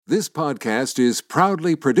This podcast is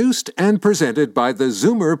proudly produced and presented by the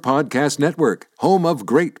Zoomer Podcast Network, home of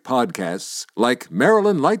great podcasts like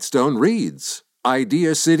Marilyn Lightstone Reads,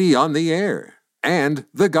 Idea City on the Air, and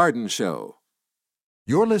The Garden Show.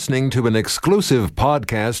 You're listening to an exclusive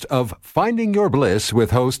podcast of Finding Your Bliss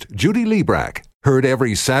with host Judy Liebrack, heard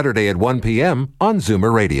every Saturday at 1 p.m. on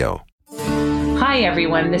Zoomer Radio. Hi,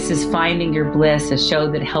 everyone. This is Finding Your Bliss, a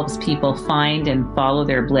show that helps people find and follow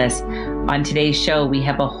their bliss. On today's show, we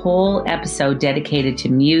have a whole episode dedicated to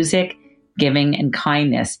music, giving, and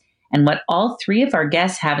kindness. And what all three of our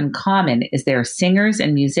guests have in common is they're singers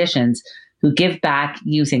and musicians who give back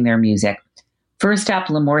using their music. First up,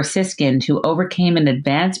 Limor Siskind, who overcame an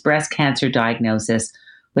advanced breast cancer diagnosis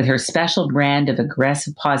with her special brand of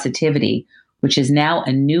aggressive positivity, which is now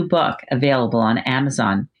a new book available on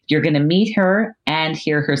Amazon. You're going to meet her and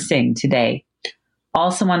hear her sing today.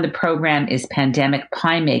 Also on the program is pandemic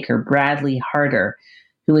pie maker Bradley Harder,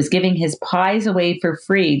 who is giving his pies away for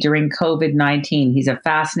free during COVID-19. He's a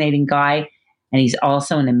fascinating guy, and he's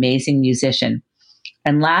also an amazing musician.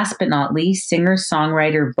 And last but not least, singer,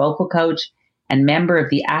 songwriter, vocal coach, and member of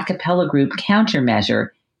the a cappella group Countermeasure,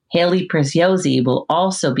 Haley Preziosi, will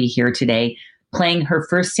also be here today, playing her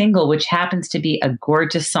first single, which happens to be a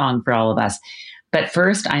gorgeous song for all of us. But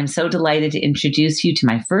first, I'm so delighted to introduce you to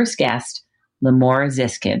my first guest, Limor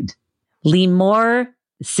Siskind. Limor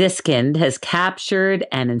Siskind has captured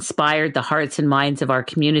and inspired the hearts and minds of our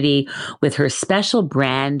community with her special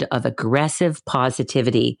brand of aggressive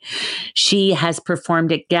positivity. She has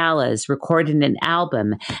performed at galas, recorded an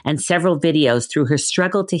album, and several videos through her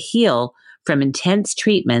struggle to heal from intense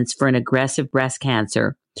treatments for an aggressive breast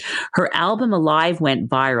cancer. Her album Alive went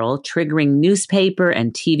viral, triggering newspaper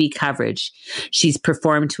and TV coverage. She's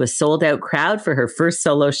performed to a sold-out crowd for her first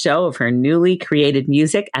solo show of her newly created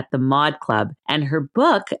music at the Mod Club. And her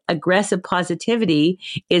book, Aggressive Positivity,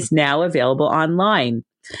 is now available online.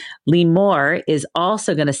 Limor is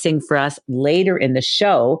also going to sing for us later in the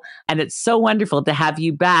show. And it's so wonderful to have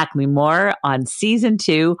you back, Limor, on season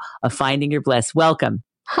 2 of Finding Your Bliss. Welcome.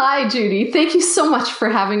 Hi, Judy. Thank you so much for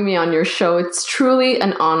having me on your show. It's truly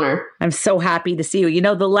an honor. I'm so happy to see you. You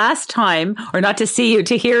know, the last time, or not to see you,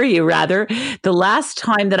 to hear you rather, the last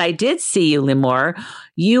time that I did see you, Limor,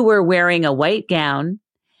 you were wearing a white gown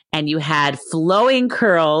and you had flowing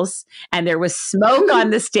curls and there was smoke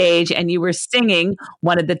on the stage and you were singing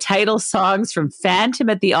one of the title songs from Phantom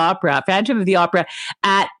of the Opera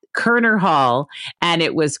at Kerner Hall, and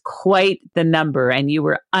it was quite the number, and you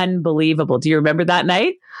were unbelievable. Do you remember that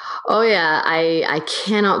night? Oh, yeah. I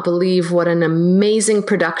cannot believe what an amazing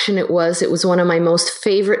production it was. It was one of my most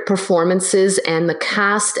favorite performances, and the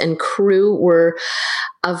cast and crew were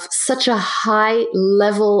of such a high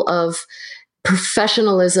level of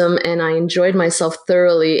professionalism, and I enjoyed myself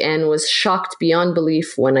thoroughly and was shocked beyond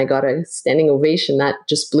belief when I got a standing ovation. That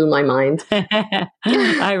just blew my mind.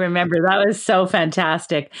 I remember that was so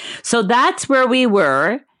fantastic. So that's where we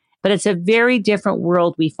were, but it's a very different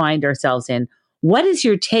world we find ourselves in. What is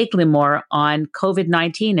your take, Limor, on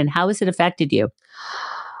COVID-19 and how has it affected you?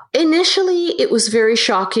 Initially, it was very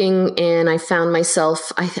shocking, and I found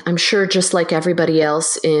myself, I'm sure just like everybody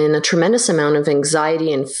else, in a tremendous amount of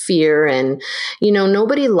anxiety and fear. And, you know,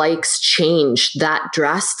 nobody likes change that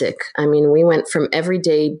drastic. I mean, we went from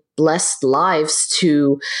everyday blessed lives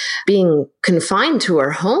to being confined to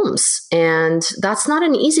our homes. And that's not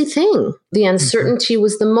an easy thing. The uncertainty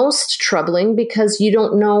was the most troubling because you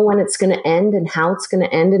don't know when it's going to end and how it's going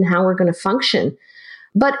to end and how we're going to function.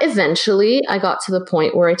 But eventually I got to the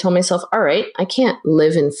point where I told myself, all right, I can't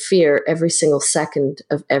live in fear every single second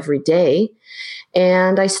of every day.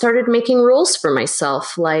 And I started making rules for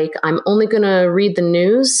myself. Like, I'm only going to read the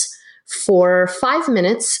news for 5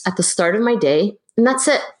 minutes at the start of my day. And that's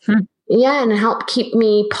it. Yeah, and it helped keep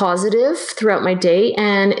me positive throughout my day,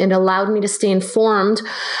 and it allowed me to stay informed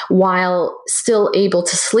while still able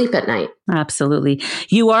to sleep at night. Absolutely.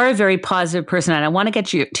 You are a very positive person, and I want to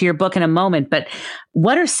get you to your book in a moment, but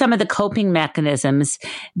what are some of the coping mechanisms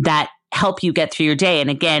that help you get through your day? And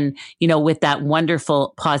again, you know, with that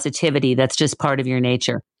wonderful positivity that's just part of your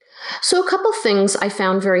nature. So a couple things I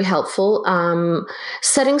found very helpful.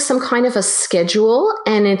 Setting some kind of a schedule,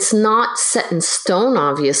 and it's not set in stone,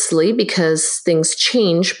 obviously, because things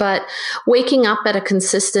change, but waking up at a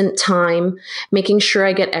consistent time, making sure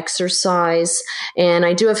I get exercise. And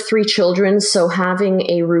I do have 3 children, so having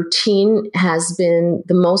a routine has been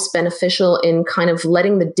the most beneficial in kind of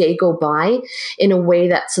letting the day go by in a way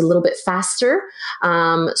that's a little bit faster.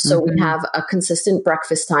 We have a consistent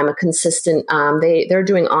breakfast time, a consistent, they're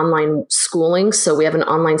doing online online schooling. So we have an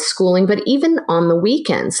online schooling, but even on the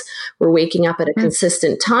weekends, we're waking up at a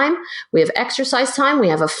consistent time. We have exercise time. We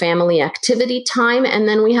have a family activity time, and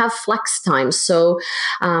then we have flex time. So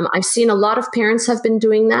I've seen a lot of parents have been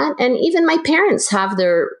doing that. And even my parents have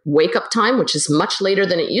their wake up time, which is much later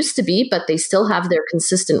than it used to be, but they still have their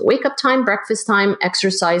consistent wake up time, breakfast time,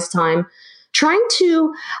 exercise time, trying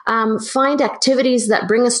to find activities that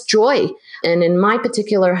bring us joy. And in my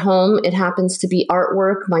particular home, it happens to be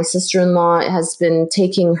artwork. My sister-in-law has been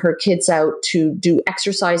taking her kids out to do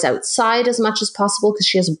exercise outside as much as possible because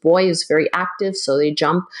she has a boy who's very active, so they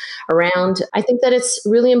jump around. I think that it's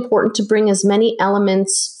really important to bring as many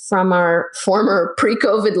elements from our former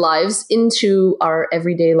pre-COVID lives into our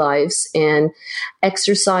everyday lives, and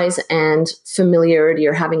exercise and familiarity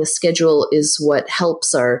or having a schedule is what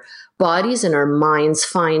helps our bodies and our minds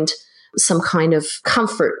find some kind of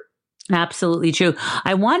comfort. Absolutely true.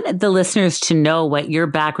 I want the listeners to know what your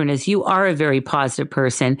background is. You are a very positive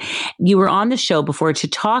person. You were on the show before to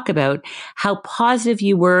talk about how positive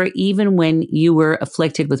you were even when you were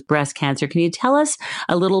afflicted with breast cancer. Can you tell us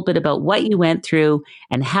a little bit about what you went through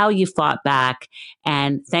and how you fought back,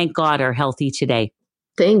 and thank God are healthy today?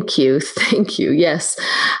 Thank you. Thank you. Yes.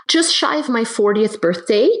 Just shy of my 40th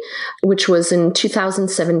birthday, which was in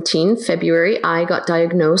 2017, February, I got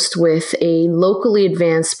diagnosed with a locally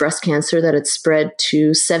advanced breast cancer that had spread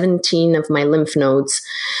to 17 of my lymph nodes.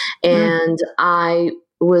 And I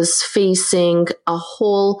was facing a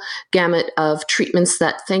whole gamut of treatments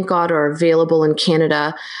that, thank God, are available in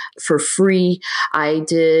Canada for free. I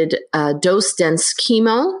did dose-dense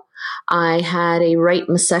chemo. I had a right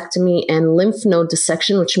mastectomy and lymph node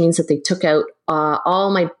dissection, which means that they took out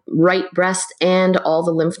all my right breast and all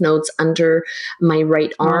the lymph nodes under my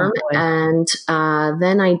right arm. And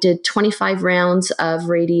then I did 25 rounds of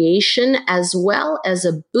radiation as well as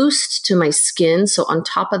a boost to my skin. So on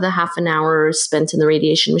top of the half an hour spent in the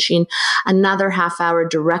radiation machine, another half hour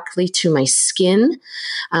directly to my skin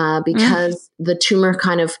because the tumor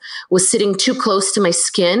kind of was sitting too close to my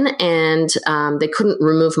skin, and they couldn't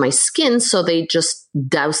remove my skin. So they just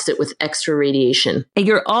doused it with extra radiation. And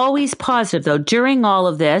you're always positive, though. During all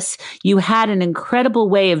of this, you had an incredible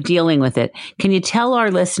way of dealing with it. Can you tell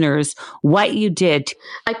our listeners what you did?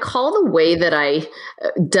 I call the way that I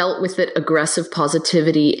dealt with it aggressive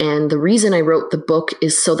positivity. And the reason I wrote the book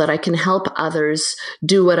is so that I can help others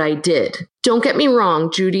do what I did. Don't get me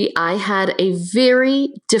wrong, Judy, I had a very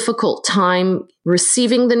difficult time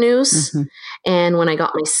receiving the news. And when I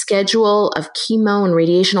got my schedule of chemo and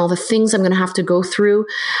radiation, all the things I'm going to have to go through,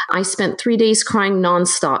 I spent 3 days crying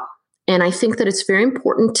nonstop. And I think that it's very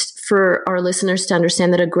important for our listeners to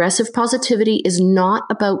understand that aggressive positivity is not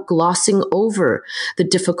about glossing over the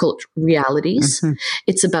difficult realities.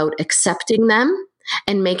 It's about accepting them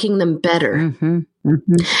and making them better.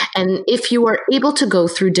 And if you are able to go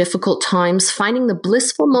through difficult times, finding the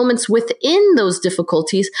blissful moments within those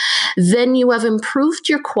difficulties, then you have improved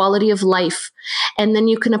your quality of life. And then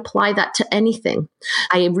you can apply that to anything.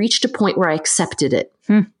 I reached a point where I accepted it.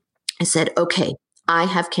 I said, okay, I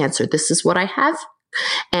have cancer. This is what I have.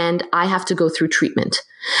 And I have to go through treatment.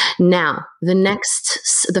 Now,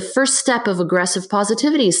 the first step of aggressive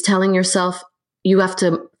positivity is telling yourself you have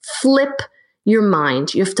to flip your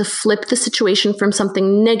mind. You have to flip the situation from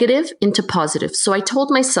something negative into positive. So I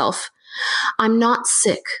told myself, I'm not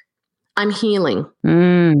sick. I'm healing.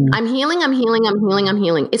 I'm healing.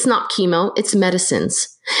 It's not chemo. It's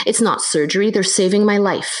medicines. It's not surgery. They're saving my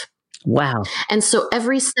life. Wow. And so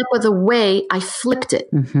every step of the way, I flipped it.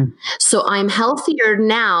 So I'm healthier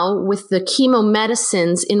now with the chemo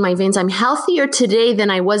medicines in my veins. I'm healthier today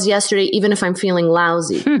than I was yesterday, even if I'm feeling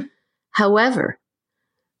lousy. However,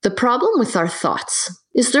 the problem with our thoughts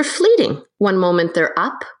is they're fleeting. One moment they're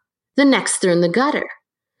up, the next they're in the gutter.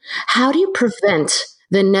 How do you prevent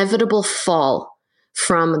the inevitable fall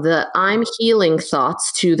from the I'm healing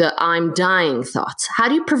thoughts to the I'm dying thoughts? How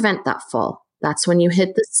do you prevent that fall? That's when you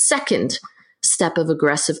hit the second step of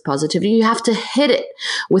aggressive positivity. You have to hit it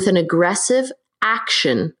with an aggressive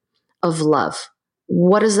action of love.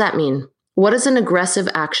 What does that mean? What is an aggressive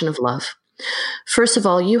action of love? First of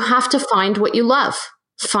all, you have to find what you love.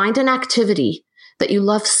 Find an activity that you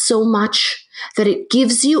love so much that it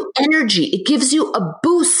gives you energy. It gives you a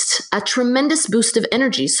boost, a tremendous boost of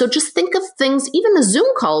energy. So just think of things, even a Zoom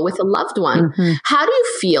call with a loved one. How do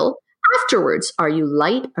you feel afterwards? Are you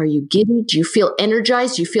light? Are you giddy? Do you feel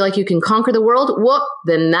energized? Do you feel like you can conquer the world? Whoop,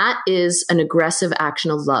 then that is an aggressive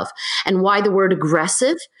action of love. And why the word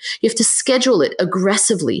aggressive? You have to schedule it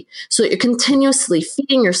aggressively so that you're continuously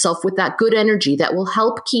feeding yourself with that good energy that will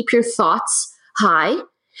help keep your thoughts high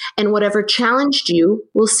And whatever challenged you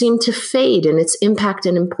will seem to fade in its impact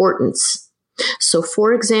and importance. So,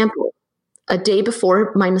 for example, a day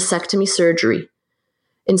before my mastectomy surgery,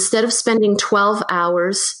 instead of spending 12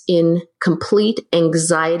 hours in complete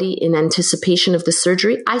anxiety in anticipation of the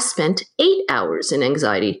surgery, I spent 8 hours in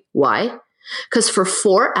anxiety. Why? Because for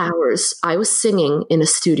 4 hours, I was singing in a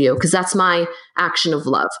studio, because that's my action of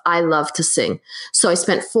love. I love to sing. So I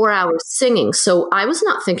spent 4 hours singing. So I was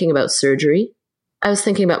not thinking about surgery. I was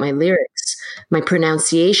thinking about my lyrics, my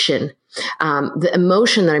pronunciation, the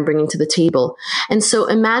emotion that I'm bringing to the table. And so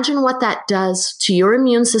imagine what that does to your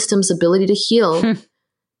immune system's ability to heal,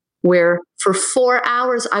 where for 4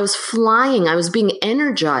 hours I was flying, I was being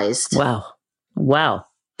energized. Wow.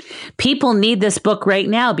 People need this book right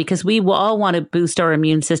now because we will all want to boost our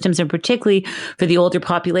immune systems, and particularly for the older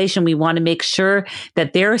population, we want to make sure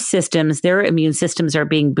that their immune systems are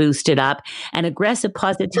being boosted up, and aggressive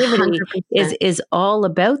positivity 100%. is all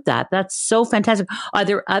about that. That's so fantastic. Are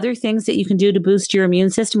there other things that you can do to boost your immune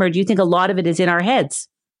system, or do you think a lot of it is in our heads?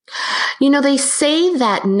 You know, they say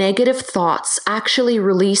that negative thoughts actually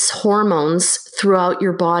release hormones throughout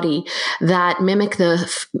your body that mimic the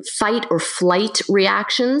fight or flight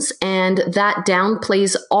reactions, and that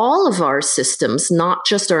downplays all of our systems, not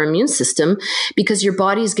just our immune system, because your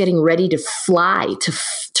body is getting ready to fly,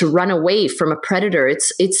 to run away from a predator.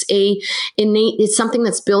 It's something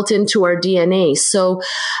that's built into our DNA. So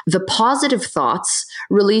the positive thoughts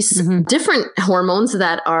release different hormones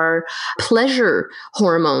that are pleasure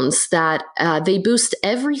hormones that they boost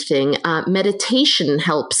everything. Meditation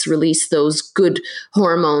helps release those good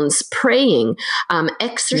hormones. Praying,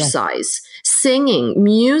 exercise, singing,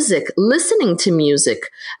 music, listening to music,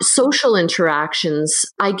 social interactions.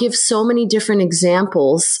 I give so many different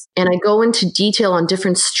examples, and I go into detail on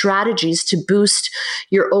different strategies to boost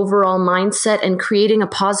your overall mindset and creating a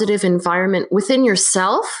positive environment within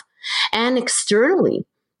yourself and externally.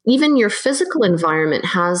 Even your physical environment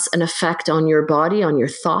has an effect on your body, on your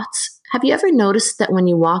thoughts. Have you ever noticed that when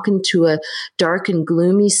you walk into a dark and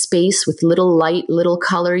gloomy space with little light, little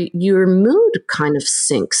color, your mood kind of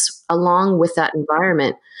sinks along with that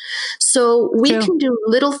environment? So we can do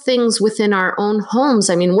little things within our own homes.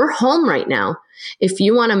 I mean, we're home right now. If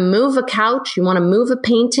you want to move a couch, you want to move a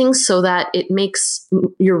painting so that it makes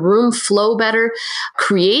your room flow better,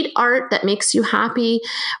 create art that makes you happy,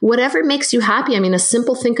 whatever makes you happy. I mean, a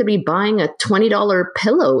simple thing could be buying a $20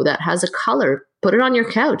 pillow that has a color. Put it on your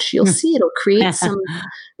couch. You'll see it'll create some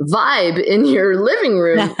vibe in your living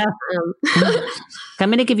room. I'm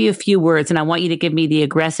going to give you a few words, and I want you to give me the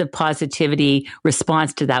aggressive positivity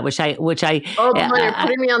response to that, which I. Oh, boy, you're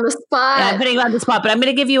putting me on the spot. I'm putting you on the spot, but I'm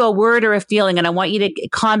going to give you a word or a feeling, and I want you to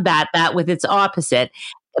combat that with its opposite,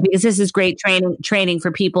 because this is great training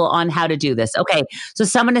for people on how to do this. Okay, so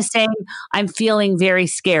someone is saying, "I'm feeling very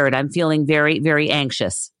scared. I'm feeling very, very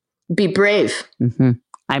anxious." Be brave.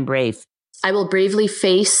 I'm brave. I will bravely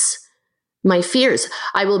face my fears.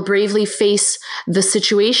 I will bravely face the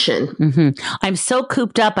situation. I'm so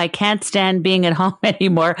cooped up. I can't stand being at home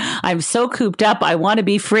anymore. I'm so cooped up. I want to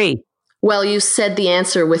be free. Well, you said the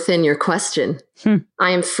answer within your question. I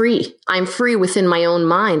am free. I'm free within my own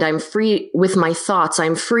mind. I'm free with my thoughts.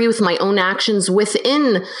 I'm free with my own actions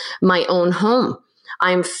within my own home.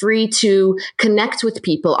 I'm free to connect with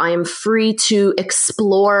people. I am free to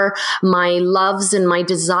explore my loves and my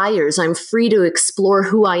desires. I'm free to explore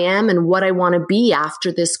who I am and what I want to be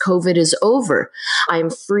after this COVID is over. I'm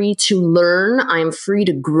free to learn. I'm free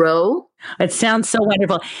to grow. It sounds so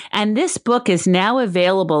wonderful. And this book is now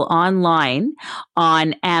available online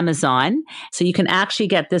on Amazon. So you can actually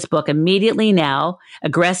get this book immediately now,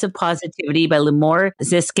 Aggressive Positivity by Limor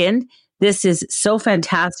Ziskin. This is so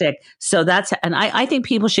fantastic. So and I think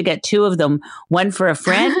people should get two of them, one for a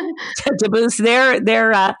friend to boost their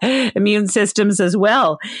immune systems as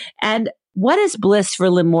well. And what is bliss for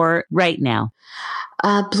Limor right now?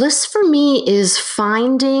 Bliss for me is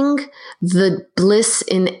finding the bliss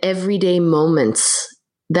in everyday moments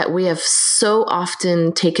that we have so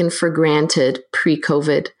often taken for granted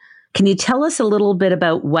pre-COVID. Can you tell us a little bit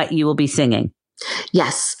about what you will be singing?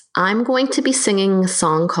 Yes. I'm going to be singing a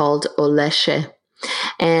song called Oleshe.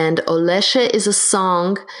 And Oleshe is a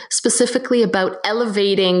song specifically about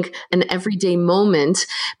elevating an everyday moment,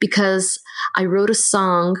 because I wrote a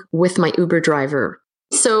song with my Uber driver.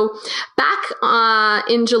 So back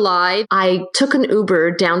in July, I took an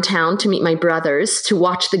Uber downtown to meet my brothers to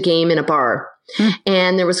watch the game in a bar.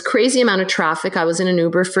 And there was a crazy amount of traffic. I was in an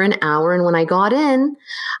Uber for an hour. And when I got in,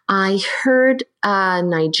 I heard a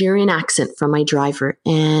Nigerian accent from my driver.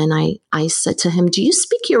 And I said to him, "Do you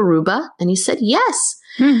speak Yoruba?" And he said, "Yes."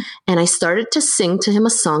 And I started to sing to him a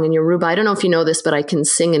song in Yoruba. I don't know if you know this, but I can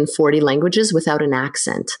sing in 40 languages without an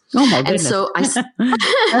accent. Oh my goodness. And so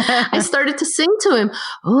I started to sing to him,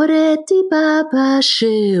 Oreti Baba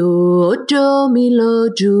She Ojo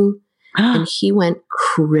Miloju. And he went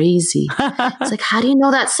crazy. It's like, how do you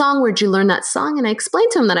know that song? Where'd you learn that song? And I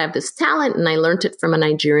explained to him that I have this talent and I learned it from a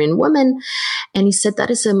Nigerian woman. And he said,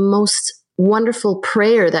 that is the most wonderful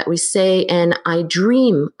prayer that we say. And I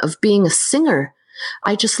dream of being a singer.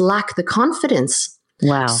 I just lack the confidence.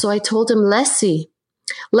 Wow. So I told him, Leslie,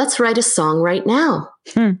 let's write a song right now.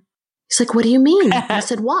 He's like, what do you mean? I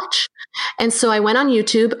said, watch. And so I went on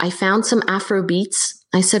YouTube. I found some Afro beats.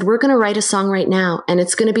 I said, we're going to write a song right now, and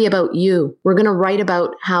it's going to be about you. We're going to write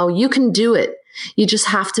about how you can do it. You just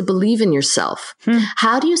have to believe in yourself.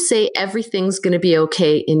 How do you say everything's going to be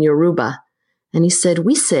okay in Yoruba? And he said,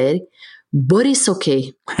 we said,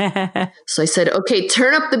 Borisoke. So I said, okay,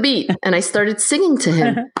 turn up the beat. And I started singing to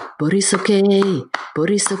him, Borisoke,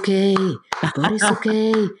 Borisoke,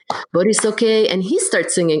 Borisoke, Borisoke. And he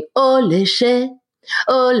starts singing, Oleshe,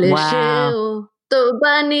 Oleshe. Wow. So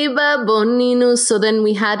then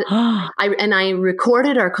we had, I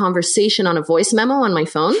recorded our conversation on a voice memo on my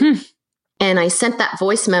phone. And I sent that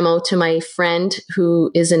voice memo to my friend who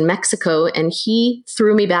is in Mexico, and he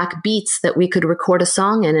threw me back beats that we could record a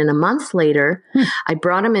song in. And a month later, I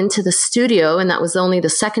brought him into the studio, and that was only the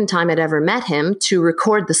second time I'd ever met him, to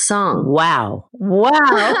record the song. Wow.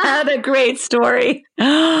 What a great story.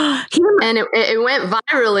 And it went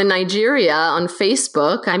viral in Nigeria on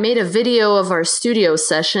Facebook. I made a video of our studio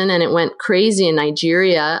session, and it went crazy in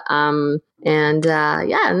Nigeria. And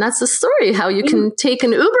that's the story, how you can take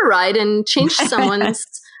an Uber ride and change someone's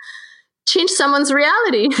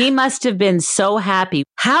reality. He must have been so happy.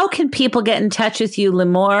 How can people get in touch with you,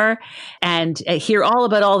 Limor, and hear all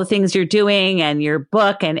about all the things you're doing and your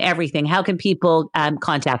book and everything? How can people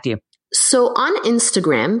contact you? So on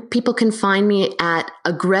Instagram, people can find me at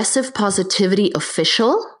Aggressive Positivity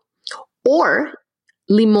Official or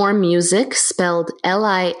Limor Music, spelled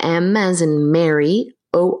Lim as in Mary,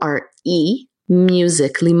 ORE,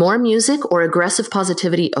 Music, Limor Music, or Aggressive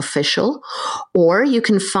Positivity Official. Or you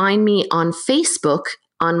can find me on Facebook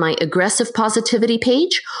on my Aggressive Positivity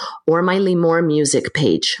page or my Limor Music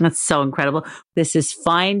page. That's so incredible. This is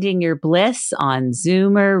Finding Your Bliss on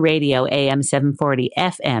Zoomer Radio, AM 740,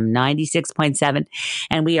 FM 96.7.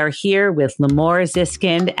 And we are here with Limor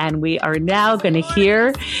Ziskin, and we are now going to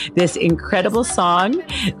hear this incredible song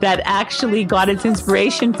that actually got its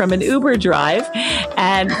inspiration from an Uber drive.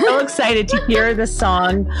 And so excited to hear the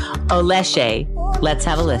song Oleshe. Let's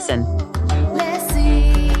have a listen.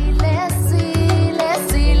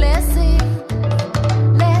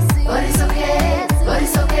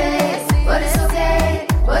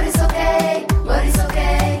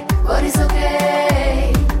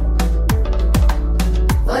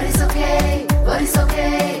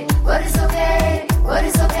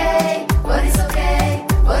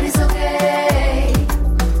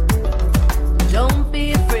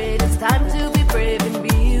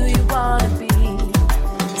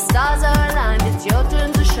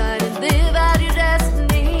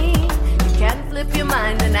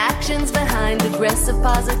 Behind aggressive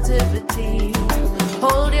positivity.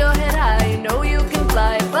 Hold your head high, you know you can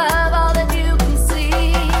fly above all that you can see.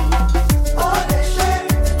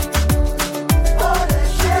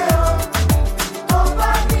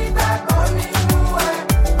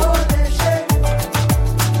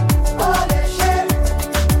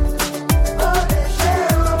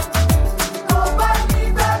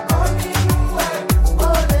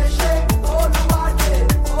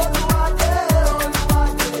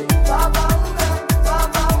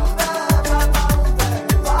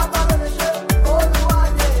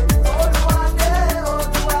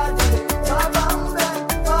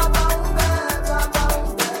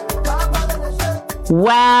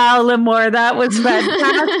 Wow, Limor, that was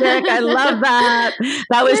fantastic. I love that.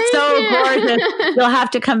 That was so gorgeous. You'll have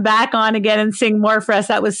to come back on again and sing more for us.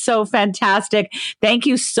 That was so fantastic. Thank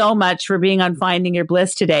you so much for being on Finding Your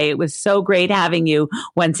Bliss today. It was so great having you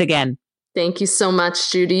once again. Thank you so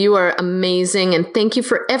much, Judy. You are amazing. And thank you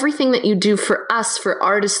for everything that you do for us, for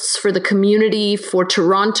artists, for the community, for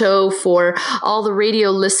Toronto, for all the radio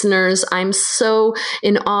listeners. I'm so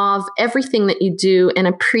in awe of everything that you do and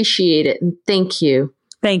appreciate it. And thank you.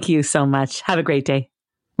 Thank you so much. Have a great day.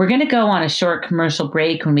 We're going to go on a short commercial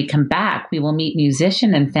break. When we come back, we will meet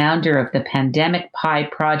musician and founder of the Pandemic Pie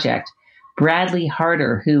Project, Bradley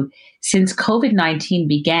Harder, who, since COVID-19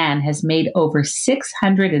 began, has made over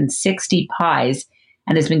 660 pies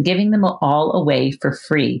and has been giving them all away for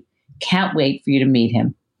free. Can't wait for you to meet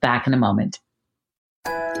him. Back in a moment.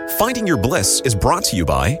 Finding Your Bliss is brought to you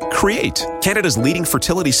by Create, Canada's leading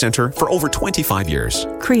fertility centre for over 25 years.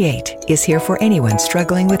 Create is here for anyone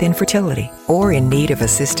struggling with infertility or in need of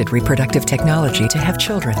assisted reproductive technology to have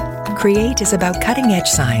children. Create is about cutting-edge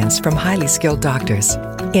science from highly skilled doctors.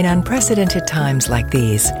 In unprecedented times like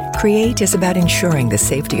these, Create is about ensuring the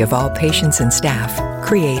safety of all patients and staff.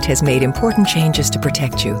 Create has made important changes to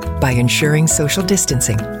protect you by ensuring social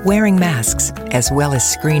distancing, wearing masks, as well as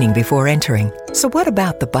screening before entering. So what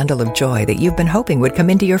about the bundle of joy that you've been hoping would come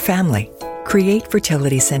into your family? Create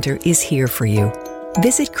Fertility Center is here for you.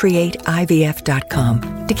 Visit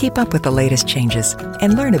createivf.com to keep up with the latest changes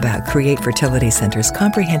and learn about Create Fertility Center's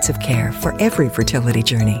comprehensive care for every fertility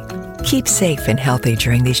journey. Keep safe and healthy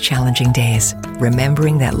during these challenging days,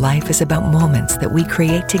 remembering that life is about moments that we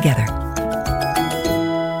create together.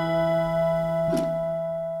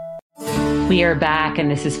 We are back,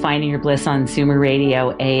 and this is Finding Your Bliss on Zoomer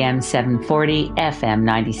Radio, AM 740, FM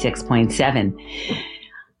 96.7.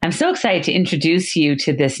 I'm so excited to introduce you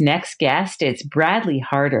to this next guest. It's Bradley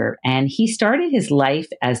Harder, and he started his life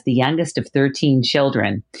as the youngest of 13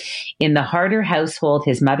 children. In the Harder household,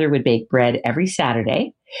 his mother would bake bread every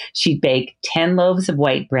Saturday. She'd bake 10 loaves of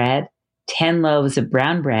white bread, 10 loaves of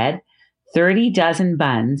brown bread, 30 dozen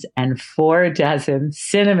buns, and 4 dozen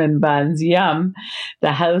cinnamon buns. Yum!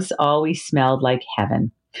 The house always smelled like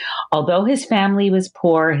heaven. Although his family was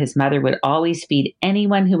poor, his mother would always feed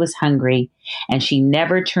anyone who was hungry, and she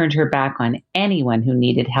never turned her back on anyone who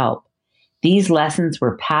needed help. These lessons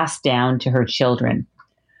were passed down to her children.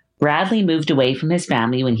 Bradley moved away from his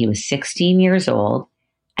family when he was 16 years old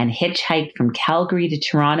and hitchhiked from Calgary to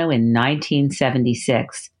Toronto in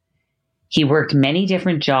 1976. He worked many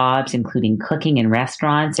different jobs, including cooking in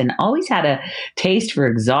restaurants, and always had a taste for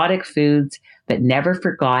exotic foods, but never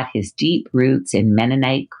forgot his deep roots in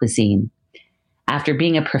Mennonite cuisine. After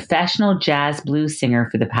being a professional jazz blues singer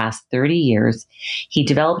for the past 30 years, he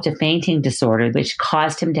developed a fainting disorder, which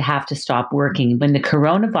caused him to have to stop working. When the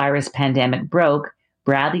coronavirus pandemic broke,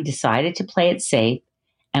 Bradley decided to play it safe,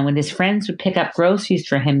 and when his friends would pick up groceries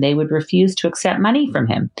for him, they would refuse to accept money from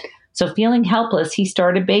him. So feeling helpless, he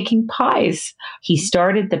started baking pies. He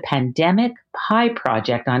started the Pandemic Pie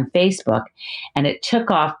Project on Facebook, and it took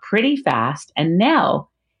off pretty fast. And now,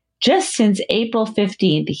 just since April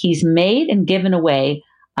 15th, he's made and given away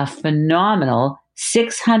a phenomenal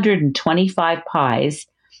 625 pies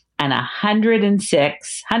and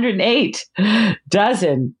 108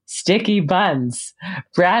 dozen sticky buns.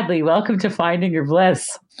 Bradley, welcome to Finding Your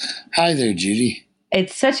Bliss. Hi there, Judy.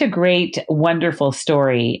 It's such a great, wonderful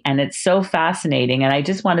story, and it's so fascinating. And I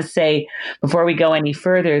just want to say, before we go any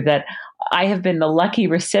further, that I have been the lucky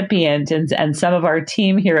recipient and some of our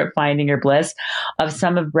team here at Finding Your Bliss of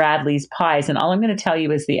some of Bradley's pies. And all I'm going to tell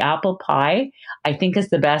you is the apple pie, I think, is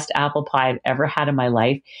the best apple pie I've ever had in my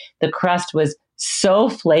life. The crust was so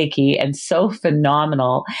flaky and so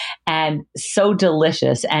phenomenal and so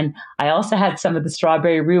delicious. And I also had some of the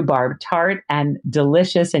strawberry rhubarb, tart and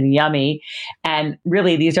delicious and yummy. And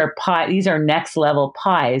really, these are next level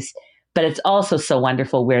pies, but it's also so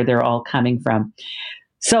wonderful where they're all coming from.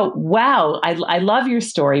 So, wow, I love your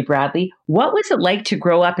story, Bradley. What was it like to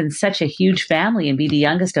grow up in such a huge family and be the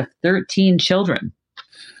youngest of 13 children?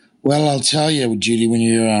 Well, I'll tell you, Judy, when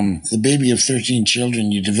you're the baby of 13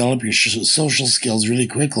 children, you develop your social skills really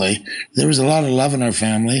quickly. There was a lot of love in our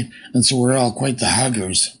family, and so we're all quite the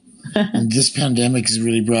huggers. And this pandemic has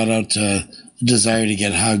really brought out a desire to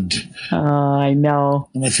get hugged. Oh, I know.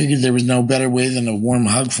 And I figured there was no better way than a warm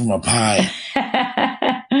hug from a pie.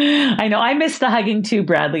 I know. I miss the hugging too,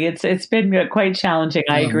 Bradley. It's been quite challenging.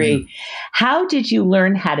 I agree. Man. How did you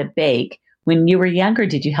learn how to bake? When you were younger,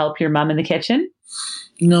 did you help your mom in the kitchen?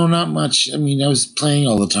 No, not much. I mean, I was playing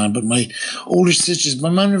all the time, but my older sisters,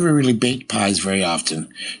 my mom never really baked pies very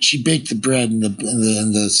often. She baked the bread and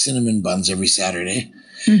the cinnamon buns every Saturday.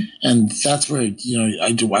 And that's where,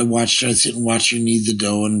 I'd sit and watch her knead the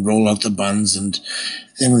dough and roll out the buns. And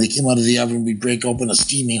then when they came out of the oven, we'd break open a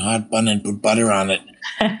steaming hot bun and put butter on it.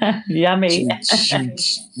 Yummy.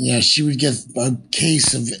 She would get a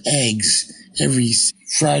case of eggs every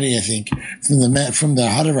Friday, I think, from the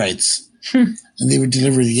Hutterites. And they would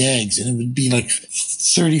deliver the eggs, and it would be like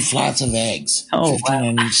 30 flats of eggs, 15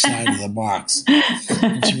 on each side of the box.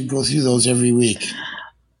 And she would go through those every week.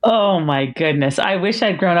 Oh, my goodness. I wish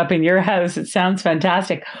I'd grown up in your house. It sounds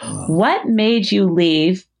fantastic. What made you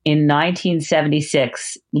leave in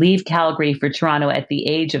 1976, leave Calgary for Toronto at the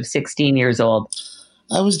age of 16 years old?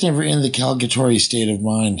 I was never in the Calgary state of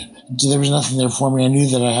mind. There was nothing there for me. I knew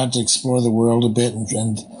that I had to explore the world a bit,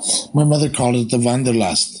 and my mother called it the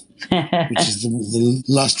Wanderlust. which is the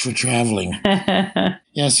lust for traveling.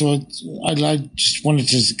 Yeah, so I just wanted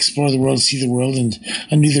to explore the world, see the world, and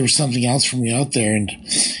I knew there was something else for me out there, and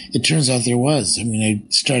it turns out there was. I mean,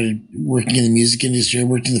 I started working in the music industry. I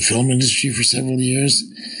worked in the film industry for several years.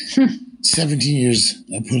 17 years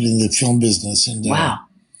I put in the film business. And wow.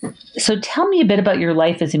 So tell me a bit about your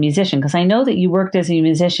life as a musician, because I know that you worked as a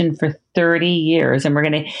musician for 30 years, and we're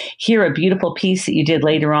going to hear a beautiful piece that you did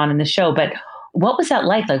later on in the show. But what was that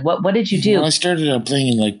like? Like, what did you do? Well, I started out playing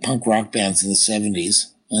in like punk rock bands in the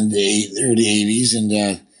 70s and the early 80s.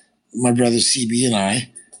 And my brother CB and I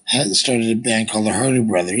had started a band called the Harder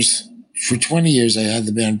Brothers. For 20 years, I had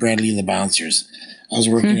the band Bradley and the Bouncers. I was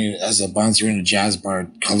working as a bouncer in a jazz bar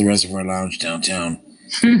called the Reservoir Lounge downtown.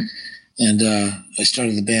 And I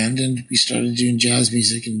started the band, and we started doing jazz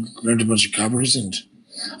music and learned a bunch of covers. And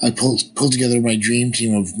I pulled together my dream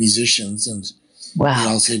team of musicians, and wow. They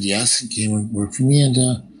all said yes and came and worked for me, and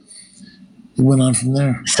it went on from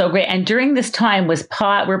there. So great. And during this time,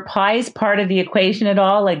 were pies part of the equation at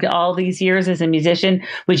all? Like all these years as a musician,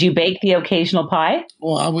 would you bake the occasional pie?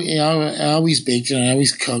 Well, I always baked and I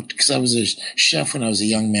always cooked because I was a chef when I was a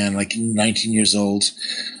young man, like 19 years old.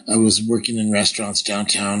 I was working in restaurants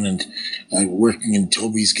downtown and working in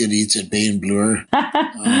Toby's Good Eats at Bay and Bloor.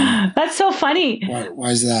 That's so funny. Why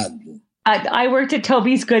is that? I worked at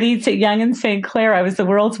Toby's Good Eats at Yonge and St. Clair. I was the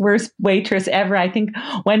world's worst waitress ever. I think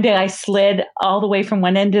one day I slid all the way from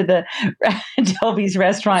one end of the Toby's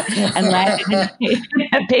restaurant and landed in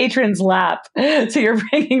a patron's lap. So you're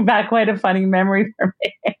bringing back quite a funny memory for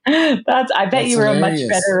me. I bet you were hilarious. A much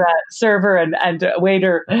better server and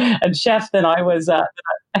waiter and chef than I was.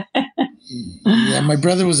 Yeah, my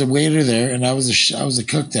brother was a waiter there, and I was a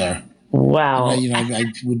cook there. Wow. And I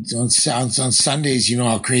would on Sundays, you know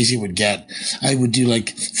how crazy it would get. I would do like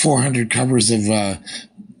 400 covers of the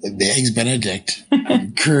Eggs Benedict,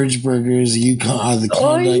 Courage Burgers, the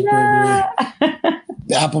Klondike Burger,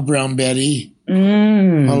 the Apple Brown Betty,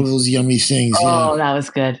 all those yummy things. Oh, that was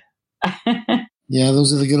good. Yeah,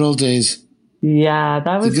 those are the good old days. Yeah,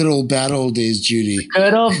 that was the good old bad old days, Judy.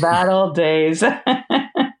 Good old bad old days.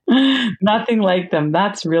 Nothing like them.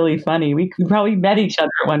 That's really funny. We probably met each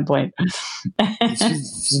other at one point.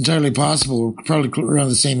 It's entirely possible. We're probably around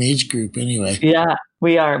the same age group anyway. Yeah,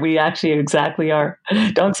 we are. We actually exactly are.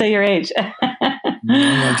 Don't say your age. No,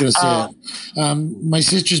 I'm not going to say it. My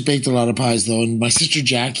sisters baked a lot of pies, though, and my sister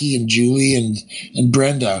Jackie and Julie and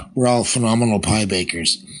Brenda were all phenomenal pie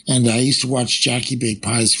bakers. And I used to watch Jackie bake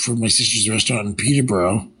pies for my sister's restaurant in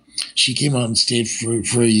Peterborough. She came out and stayed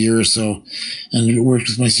for a year or so and worked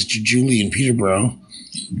with my sister Julie in Peterborough.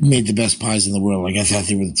 Made the best pies in the world. Like, I thought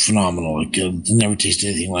they were phenomenal. Like, never tasted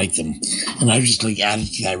anything like them. And I just like added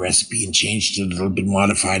to that recipe and changed it a little bit,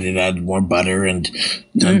 modified it, added more butter and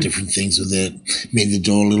done different things with it. Made the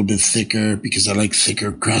dough a little bit thicker because I like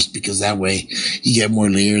thicker crust because that way you get more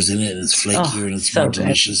layers in it and it's flakier and it's more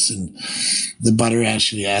delicious. And the butter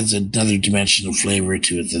actually adds another dimension of flavor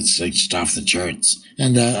to it that's like just off the charts.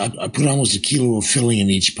 And I put almost a kilo of filling in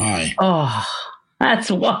each pie. Oh.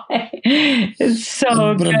 That's why it's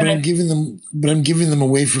so good. But I'm giving them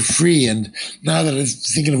away for free. And now that I'm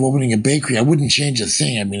thinking of opening a bakery, I wouldn't change a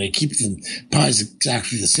thing. I mean, I keep the pies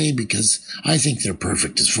exactly the same because I think they're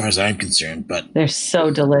perfect as far as I'm concerned. But they're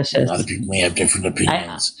so delicious. Other people may have different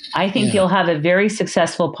opinions. I think you'll have a very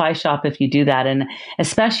successful pie shop if you do that. And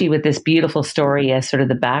especially with this beautiful story as sort of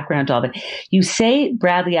the background of it. You say,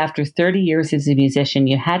 Bradley, after 30 years as a musician,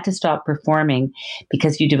 you had to stop performing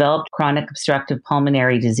because you developed chronic obstructive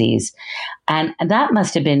pulmonary disease. And that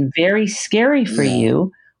must have been very scary for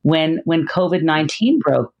you when COVID-19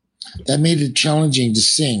 broke. That made it challenging to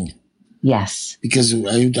sing. Yes. Because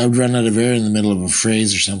I would run out of air in the middle of a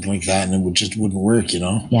phrase or something like that, and it wouldn't work, you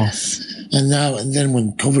know? Yes. And then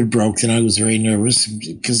when COVID broke, then I was very nervous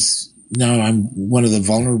because now I'm one of the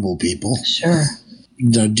vulnerable people. Sure.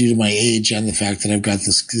 Due to my age and the fact that I've got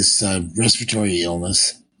this respiratory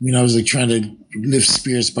illness. I mean, I was like trying to lift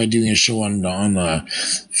spirits by doing a show on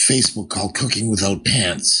Facebook called Cooking Without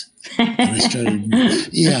Pants. And I started,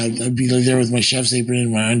 I'd be like there with my chef's apron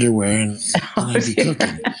and my underwear and I'd be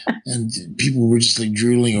cooking. And people were just like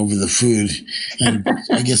drooling over the food. And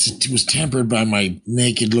I guess it was tempered by my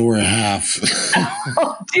naked lower half.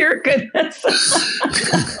 Oh, dear goodness.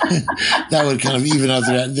 That would kind of even out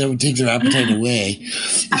that would take their appetite away.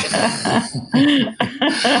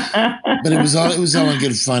 But it was all in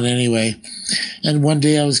good fun anyway. And one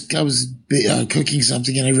day I was cooking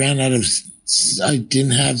something and I ran out of, I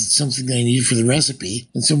didn't have something that I needed for the recipe.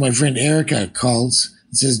 And so my friend Erica calls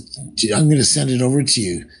and says, I'm going to send it over to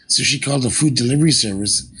you. So she called a food delivery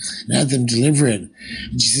service and had them deliver it.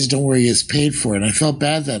 And she says, don't worry, it's paid for. And I felt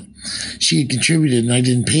bad that she had contributed and I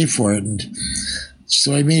didn't pay for it. And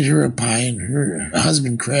so I made her a pie and her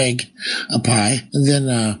husband, Craig, a pie. And then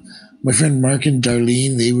my friend Mark and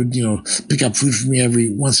Darlene, they would, pick up food for me every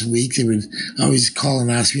once a week. They would always call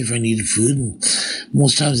and ask me if I needed food. And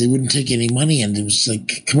most times they wouldn't take any money. And it was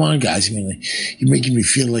like, come on, guys. I mean, you're making me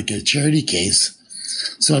feel like a charity case.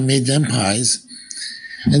 So I made them pies.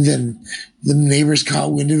 And then the neighbors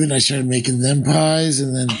caught wind of it and I started making them pies.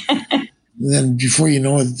 And then before you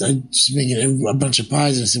know it, I was making a bunch of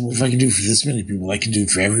pies. And I said, well, if I can do it for this many people, I can do it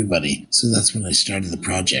for everybody. So that's when I started the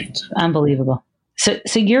project. Unbelievable.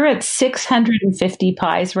 So you're at 650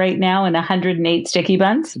 pies right now and 108 sticky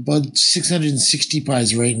buns? About 660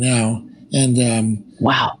 pies right now. And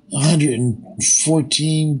wow,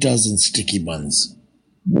 114 dozen sticky buns.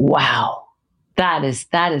 Wow. That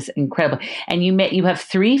is incredible. And you have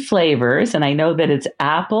 3 flavors, and I know that it's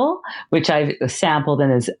apple, which I've sampled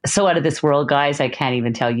and is so out of this world, guys. I can't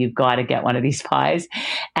even tell. You've got to get one of these pies,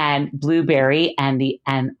 and blueberry, and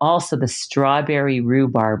also the strawberry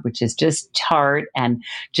rhubarb, which is just tart and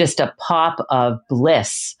just a pop of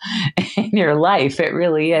bliss in your life. It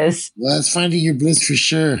really is. Well, that's finding your bliss for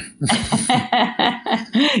sure.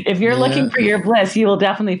 If you're looking for your bliss, you will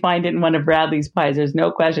definitely find it in one of Bradley's pies. There's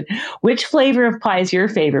no question. Which flavor of pie is your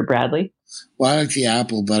favorite, Bradley? Well, I like the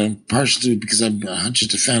apple, but I'm partial to it because I'm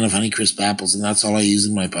just a fan of Honeycrisp apples, and that's all I use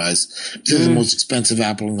in my pies. They're the most expensive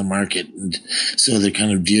apple in the market, and so they're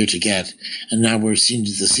kind of dear to get. And now the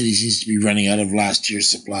city seems to be running out of last year's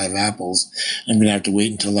supply of apples. I'm going to have to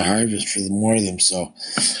wait until the harvest for more of them. So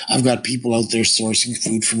I've got people out there sourcing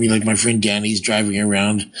food for me, like my friend Danny's driving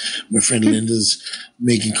around. My friend Linda's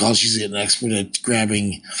making calls. She's an expert at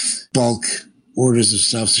grabbing bulk orders of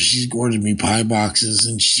stuff. So she's ordered me pie boxes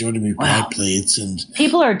and she's ordered me pie plates, and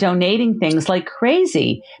people are donating things like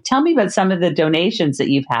crazy. Tell me about some of the donations that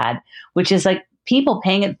you've had, which is like people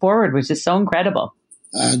paying it forward, which is so incredible.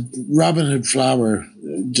 Robin Hood Flour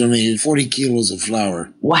donated 40 kilos of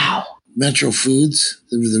flour. Wow. Metro Foods,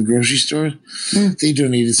 the grocery store, they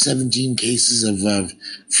donated 17 cases of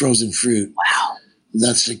frozen fruit. Wow.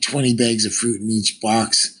 That's like 20 bags of fruit in each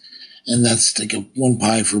box. And that's like one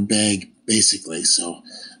pie for a bag, basically. So,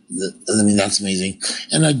 that's amazing.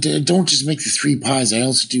 And I don't just make the 3 pies. I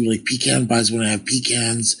also do like pecan pies when I have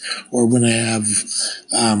pecans, or when I have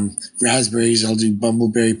raspberries, I'll do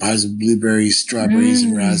bumbleberry pies with blueberries, strawberries,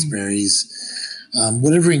 and raspberries.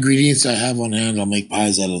 Whatever ingredients I have on hand, I'll make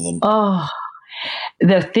pies out of them. Oh,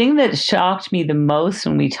 the thing that shocked me the most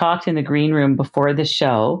when we talked in the green room before the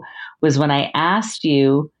show was when I asked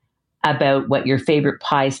you about what your favorite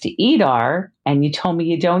pies to eat are, and you told me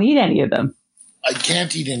you don't eat any of them. I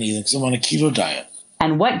can't eat any of them because I'm on a keto diet.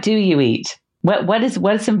 And what do you eat?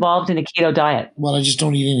 What's involved in a keto diet? Well, I just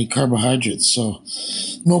don't eat any carbohydrates. So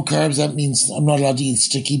no carbs. That means I'm not allowed to eat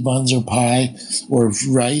sticky buns or pie or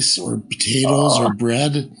rice or potatoes or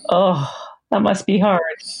bread. Oh, that must be hard.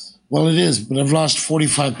 Well, it is, but I've lost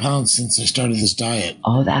 45 pounds since I started this diet.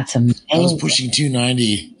 Oh, that's amazing. I was pushing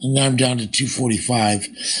 290, and now I'm down to 245,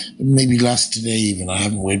 maybe less today even. I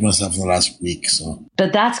haven't weighed myself in the last week. So.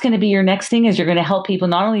 But that's going to be your next thing, is you're going to help people.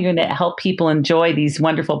 Not only are you going to help people enjoy these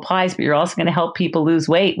wonderful pies, but you're also going to help people lose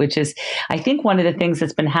weight, which is, I think, one of the things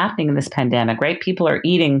that's been happening in this pandemic, right? People are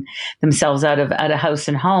eating themselves out of house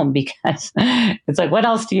and home because it's like, what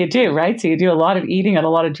else do you do, right? So you do a lot of eating and a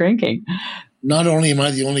lot of drinking. Not only am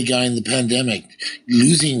I the only guy in the pandemic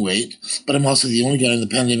losing weight, but I'm also the only guy in the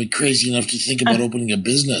pandemic crazy enough to think about opening a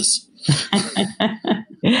business.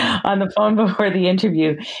 On the phone before the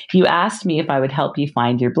interview, you asked me if I would help you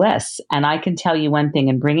find your bliss. And I can tell you one thing,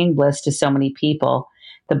 in bringing bliss to so many people,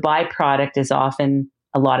 the byproduct is often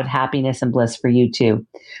a lot of happiness and bliss for you too.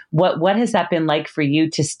 What has that been like for you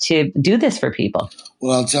to do this for people?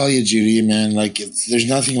 Well, I'll tell you, Judy, man, like there's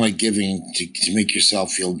nothing like giving to make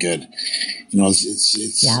yourself feel good. You know,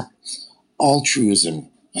 it's altruism,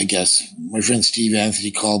 I guess. My friend Steve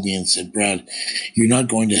Anthony called me and said, Brad, you're not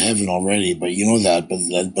going to heaven already, but you know that. But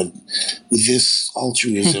with this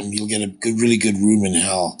altruism, you'll get a really good room in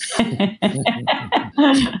hell.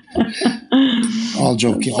 All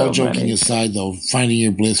joking aside, though, finding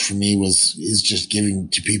your bliss for me is just giving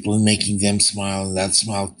to people and making them smile, and that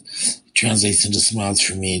smile translates into smiles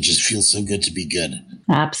for me. It just feels so good to be good.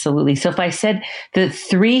 Absolutely. So if I said the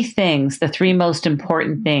 3 most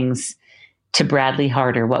important things to Bradley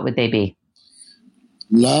Harder, what would they be?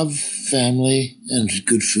 Love, family, and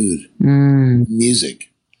good food.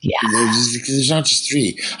 Music. Yeah. There's not just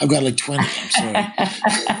 3. I've got like 20. I'm sorry.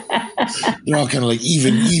 They're all kind of like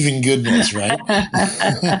even goodness, right?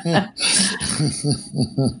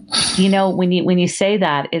 You know, when you say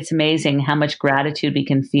that, it's amazing how much gratitude we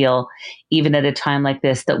can feel even at a time like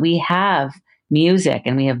this, that we have music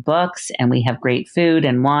and we have books and we have great food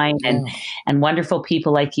and wine and wonderful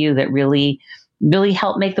people like you that really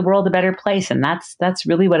help make the world a better place. And that's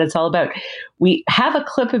really what it's all about. We have a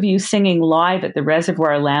clip of you singing live at the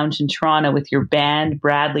Reservoir Lounge in Toronto with your band,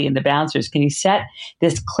 Bradley and the Bouncers. Can you set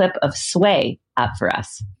this clip of Sway up for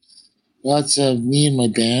us? Well, it's me and my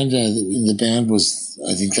band. The band was,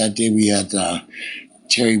 I think that day we had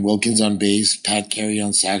Terry Wilkins on bass, Pat Carey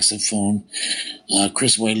on saxophone,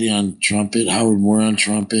 Chris Whiteley on trumpet, Howard Moore on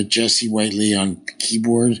trumpet, Jesse Whiteley on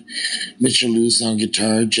keyboard, Mitchell Luce on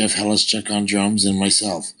guitar, Jeff Hellischuk on drums, and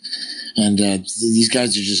myself. And these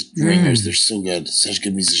guys are just ringers. They're so good. Such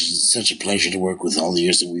good musicians. Such a pleasure to work with all the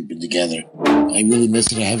years that we've been together. I really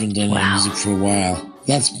miss it. I haven't done any music for a while.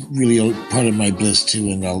 That's really a part of my bliss, too.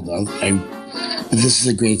 And this is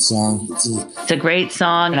a great song. It's a great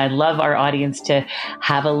song, and I'd love our audience to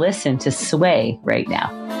have a listen to Sway right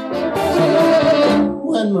now.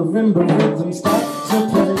 When marimba rhythms start to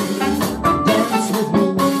play, dance with me,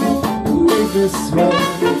 wave this way,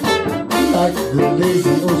 like the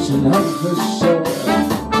lazy ocean of the shore.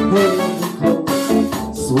 Hold me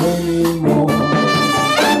close, sway me more,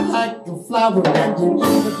 like a flower bending in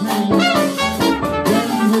the breeze.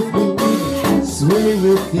 Bend with me, sway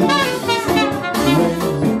with me. When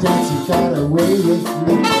you dance, you got away with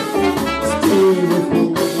me. Stay with me,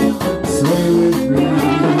 sway with me.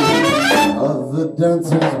 Other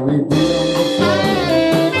dancers we be on the floor.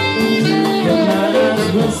 The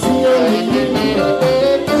night will see only you.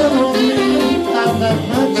 Come on me, have that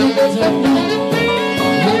magic technique.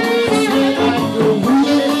 This way I go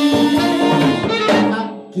weak.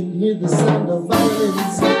 I can hear the sound of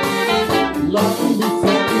violins long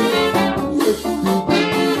before it begins.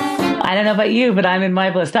 I don't know about you, but I'm in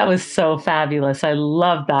my bliss. That was so fabulous. I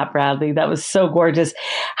love that, Bradley. That was so gorgeous.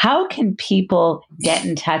 How can people get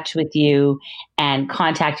in touch with you and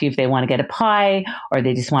contact you if they want to get a pie, or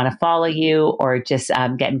they just want to follow you, or just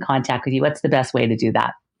get in contact with you? What's the best way to do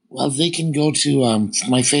that? Well, they can go to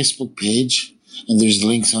my Facebook page, and there's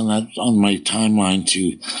links on my timeline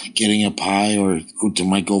to getting a pie, or go to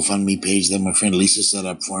my GoFundMe page that my friend Lisa set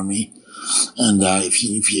up for me. And if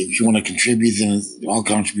you want to contribute, then all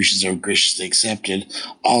contributions are graciously accepted,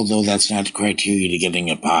 although that's not the criteria to getting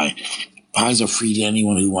a pie. Pies are free to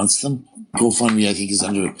anyone who wants them. GoFundMe, I think, is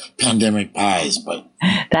under Pandemic Pies. But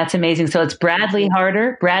that's amazing. So it's Bradley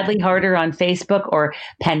Harder on Facebook, or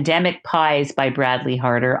Pandemic Pies by Bradley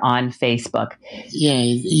Harder on Facebook. Yeah,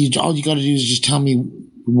 all you got to do is just tell me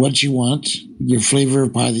what you want, your flavor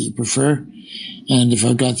of pie that you prefer, and if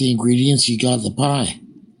I've got the ingredients, you got the pie.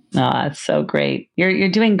 Oh, that's so great. You're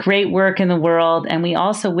doing great work in the world. And we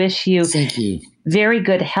also wish you, thank you, very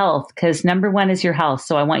good health, because number one is your health.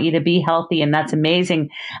 So I want you to be healthy. And that's amazing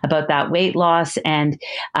about that weight loss, and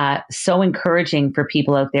so encouraging for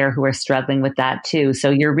people out there who are struggling with that too. So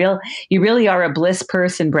you really are a bliss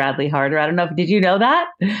person, Bradley Harder. I don't know. Did you know that?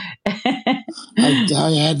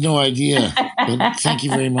 I had no idea. But thank you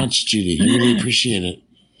very much, Judy. I really appreciate it.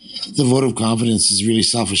 The vote of confidence is really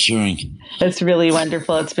self-assuring. That's really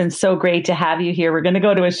wonderful. It's been so great to have you here. We're going to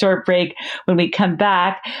go to a short break. When we come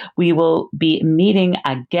back, we will be meeting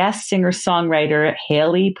a guest singer-songwriter,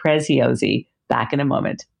 Hayley Preziosi. Back in a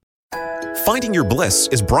moment. Finding Your Bliss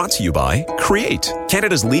is brought to you by Create,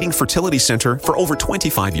 Canada's leading fertility centre for over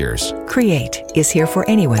 25 years. Create is here for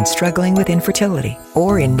anyone struggling with infertility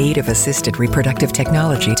or in need of assisted reproductive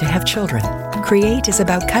technology to have children. Create is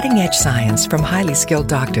about cutting-edge science from highly skilled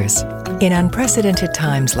doctors. In unprecedented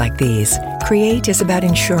times like these, Create is about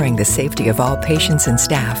ensuring the safety of all patients and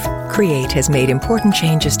staff. Create has made important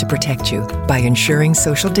changes to protect you by ensuring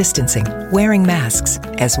social distancing, wearing masks,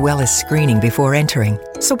 as well as screening before entering.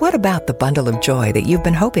 So what about the bundle of joy that you've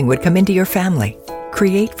been hoping would come into your family?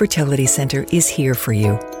 Create Fertility Center is here for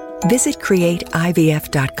you. Visit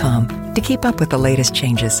CreateIVF.com to keep up with the latest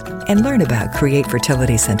changes and learn about Create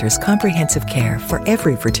Fertility Center's comprehensive care for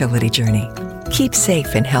every fertility journey. Keep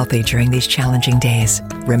safe and healthy during these challenging days,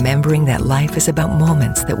 remembering that life is about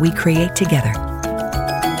moments that we create together.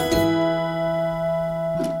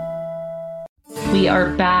 We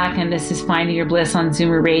are back, and this is Finding Your Bliss on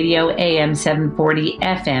Zoomer Radio, AM 740,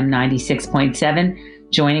 FM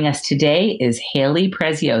 96.7. Joining us today is Hayley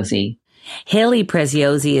Preziosi. Hayley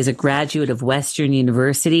Preziosi is a graduate of Western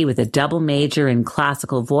University with a double major in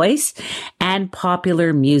classical voice and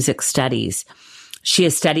popular music studies. She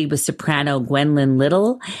has studied with soprano Gwendolyn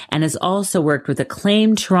Little and has also worked with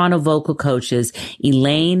acclaimed Toronto vocal coaches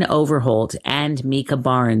Elaine Overholt and Mika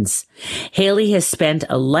Barnes. Hayley has spent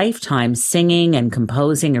a lifetime singing and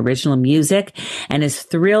composing original music and is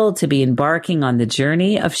thrilled to be embarking on the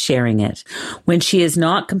journey of sharing it. When she is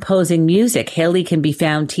not composing music, Hayley can be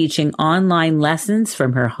found teaching online lessons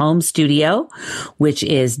from her home studio, which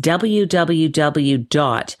is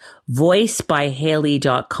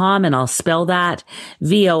www.voicebyhayley.com, and I'll spell that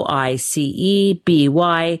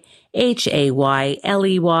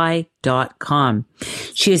VoiceByHayley.com.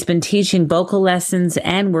 She has been teaching vocal lessons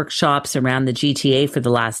and workshops around the GTA for the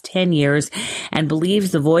last 10 years and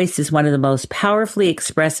believes the voice is one of the most powerfully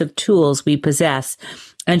expressive tools we possess,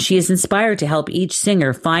 and she is inspired to help each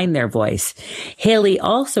singer find their voice. Hayley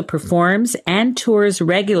also performs and tours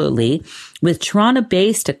regularly with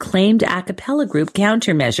Toronto-based acclaimed a cappella group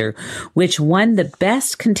Countermeasure, which won the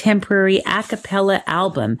Best Contemporary A Cappella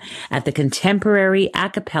Album at the Contemporary A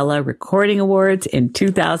Cappella Recording Awards in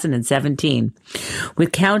 2017.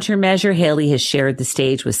 With Countermeasure, Hayley has shared the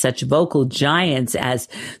stage with such vocal giants as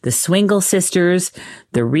the Swingle Sisters,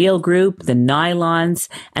 the Real Group, the Nylons,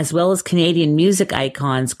 as well as Canadian music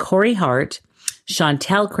icons Corey Hart,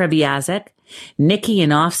 Chantal Kreviazek, Nikki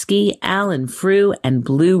Yanofsky, Alan Frew, and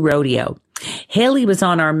Blue Rodeo. Hayley was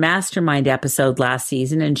on our Mastermind episode last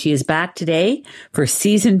season, and she is back today for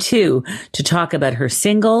season 2 to talk about her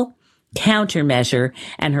single, Countermeasure,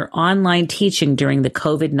 and her online teaching during the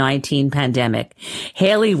COVID-19 pandemic.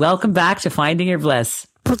 Hayley, welcome back to Finding Your Bliss.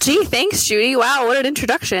 Well, gee, thanks, Judy. Wow, what an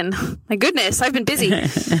introduction. My goodness, I've been busy.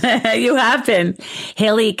 You have been.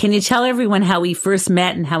 Hayley, can you tell everyone how we first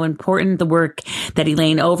met and how important the work that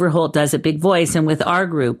Elaine Overholt does at Big Voice and with our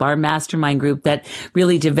group, our mastermind group that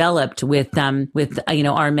really developed with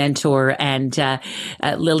our mentor and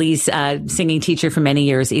Lily's singing teacher for many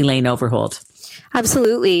years, Elaine Overholt?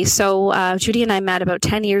 Absolutely. So Judy and I met about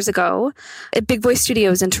 10 years ago at Big Voice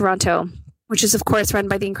Studios in Toronto, which is, of course, run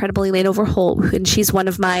by the incredible Elaine Overholt. And she's one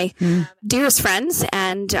of my dearest friends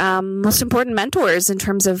and most important mentors in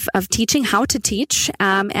terms of teaching how to teach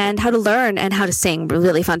and how to learn and how to sing,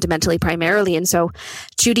 really fundamentally, primarily. And so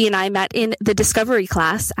Judy and I met in the discovery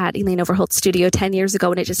class at Elaine Overholt's studio 10 years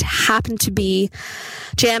ago, and it just happened to be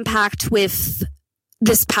jam-packed with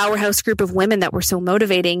this powerhouse group of women that were so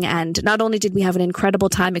motivating. And not only did we have an incredible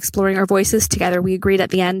time exploring our voices together, we agreed at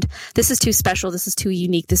the end, this is too special, this is too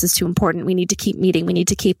unique, this is too important. We need to keep meeting. We need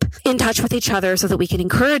to keep in touch with each other so that we can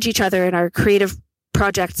encourage each other in our creative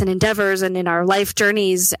projects and endeavors and in our life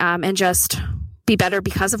journeys, and just be better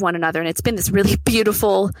because of one another. And it's been this really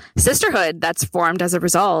beautiful sisterhood that's formed as a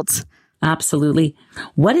result. Absolutely.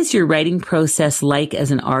 What is your writing process like as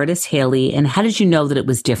an artist, Hayley, and how did you know that it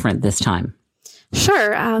was different this time?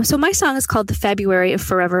 Sure. So my song is called The February of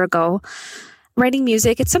Forever Ago. Writing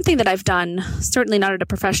music, it's something that I've done, certainly not at a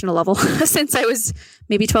professional level, since I was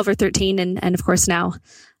maybe 12 or 13. And of course now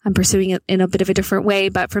I'm pursuing it in a bit of a different way.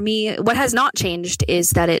 But for me, what has not changed is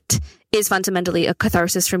that it is fundamentally a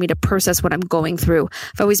catharsis for me to process what I'm going through.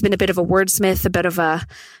 I've always been a bit of a wordsmith, a bit of I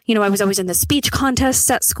was always in the speech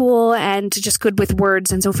contests at school and just good with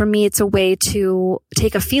words. And so for me, it's a way to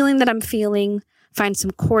take a feeling that I'm feeling, find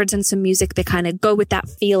some chords and some music that kind of go with that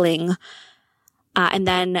feeling. And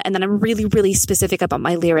then I'm really, really specific about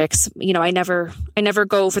my lyrics. I never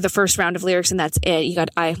go for the first round of lyrics and that's it.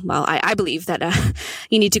 I believe that,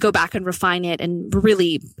 you need to go back and refine it and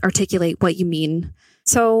really articulate what you mean.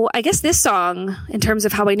 So I guess this song, in terms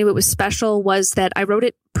of how I knew it was special, was that I wrote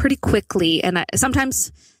it pretty quickly. And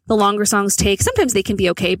sometimes the longer songs sometimes they can be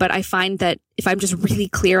okay. But I find that if I'm just really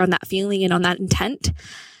clear on that feeling and on that intent,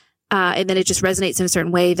 and then it just resonates in a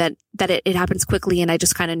certain way that it happens quickly. And I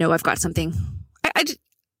just kind of know I've got something.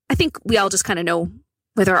 I think we all just kind of know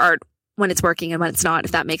with our art when it's working and when it's not,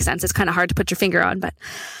 if that makes sense. It's kind of hard to put your finger on, but.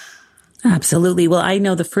 Absolutely. Well, I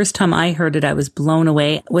know the first time I heard it, I was blown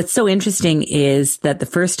away. What's so interesting is that the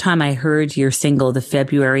first time I heard your single, The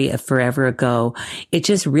February of Forever Ago, it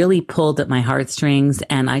just really pulled at my heartstrings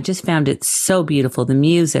and I just found it so beautiful. The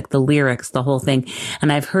music, the lyrics, the whole thing.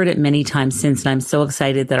 And I've heard it many times since, and I'm so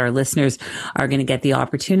excited that our listeners are going to get the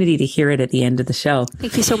opportunity to hear it at the end of the show.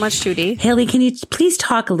 Thank you so much, Judy. Hayley, can you please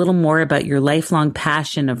talk a little more about your lifelong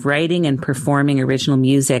passion of writing and performing original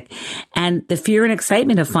music and the fear and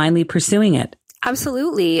excitement of finally pursuing it?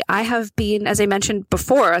 Absolutely. I have been, as I mentioned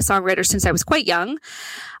before, a songwriter since I was quite young.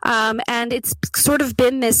 And it's sort of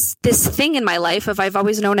been this thing in my life of I've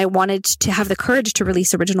always known I wanted to have the courage to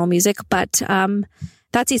release original music, but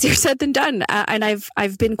that's easier said than done. And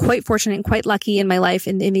I've been quite fortunate and quite lucky in my life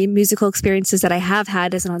in the musical experiences that I have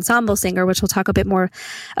had as an ensemble singer, which we'll talk a bit more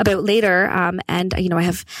about later. And I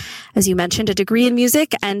have, as you mentioned, a degree in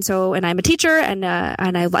music, and I'm a teacher, and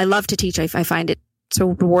I love to teach. I find it so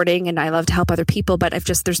rewarding, and I love to help other people. But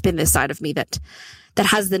there's been this side of me that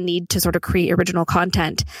has the need to sort of create original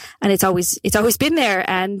content, and it's always been there,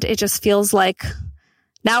 and it just feels like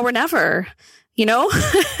now or never.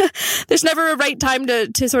 There's never a right time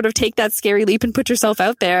to sort of take that scary leap and put yourself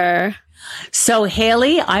out there. So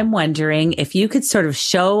Haley, I'm wondering if you could sort of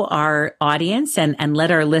show our audience and let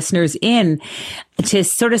our listeners in to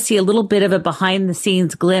sort of see a little bit of a behind the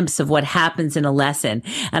scenes glimpse of what happens in a lesson.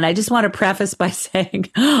 And I just want to preface by saying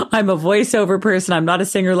I'm a voiceover person. I'm not a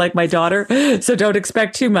singer like my daughter, so don't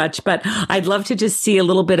expect too much, but I'd love to just see a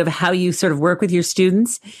little bit of how you sort of work with your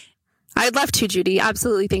students. I'd love to, Judy.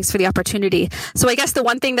 Absolutely. Thanks for the opportunity. So I guess the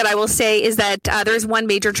one thing that I will say is that there's one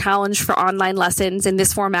major challenge for online lessons in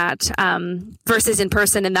this format versus in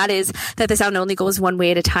person, and that is that the sound only goes one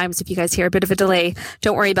way at a time. So if you guys hear a bit of a delay,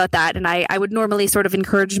 don't worry about that. And I would normally sort of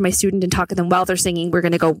encourage my student and talk to them while they're singing. We're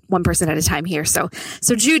going to go one person at a time here. So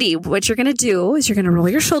Judy, what you're going to do is you're going to roll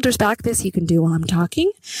your shoulders back. This you can do while I'm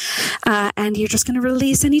talking. And you're just going to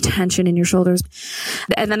release any tension in your shoulders.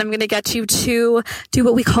 And then I'm going to get you to do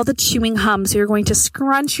what we call the chewing hum. So you're going to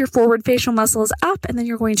scrunch your forward facial muscles up, and then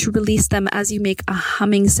you're going to release them as you make a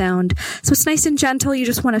humming sound. So it's nice and gentle. You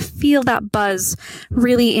just want to feel that buzz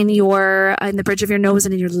really in the bridge of your nose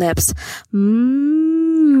and in your lips.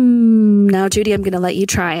 Now, Judy, I'm going to let you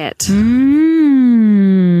try it.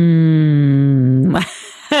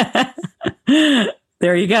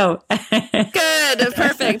 There you go. Good.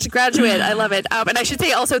 Perfect. Graduate. I love it. And I should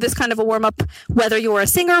say also this kind of a warm up, whether you're a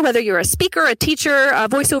singer, whether you're a speaker, a teacher, a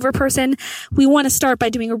voiceover person, we want to start by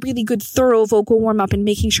doing a really good, thorough vocal warm up and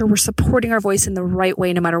making sure we're supporting our voice in the right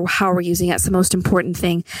way, no matter how we're using it. It's the most important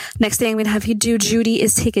thing. Next thing I'm going to have you do, Judy,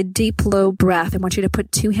 is take a deep, low breath. I want you to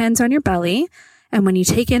put 2 hands on your belly. And when you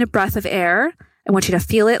take in a breath of air, I want you to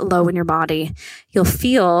feel it low in your body. You'll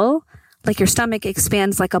feel like your stomach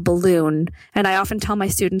expands like a balloon. And I often tell my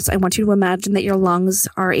students, I want you to imagine that your lungs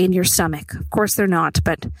are in your stomach. Of course they're not,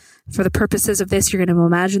 but for the purposes of this, you're going to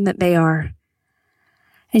imagine that they are.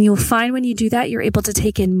 And you'll find when you do that, you're able to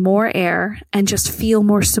take in more air and just feel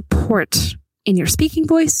more support in your speaking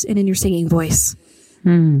voice and in your singing voice.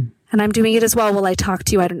 And I'm doing it as well while I talk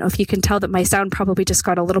to you. I don't know if you can tell that my sound probably just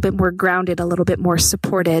got a little bit more grounded, a little bit more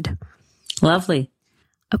supported. Lovely.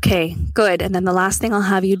 Okay, good. And then the last thing I'll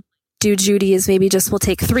have you do, Judy, is maybe we'll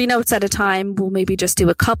take 3 notes at a time. We'll maybe just do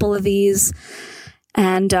a couple of these.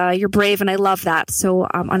 And you're brave, and I love that. So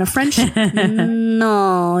on a French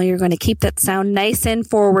no, you're going to keep that sound nice and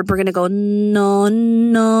forward. We're going to go no,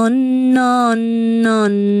 no, no, no,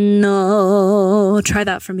 no. Try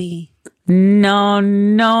that for me. No,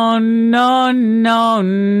 no, no, no,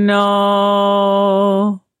 no.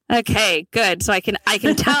 Okay, good. So I can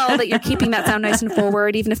tell that you're keeping that sound nice and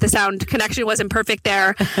forward, even if the sound connection wasn't perfect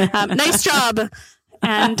there. Nice job.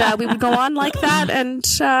 And we would go on like that and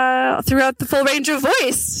throughout the full range of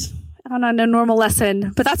voice on a normal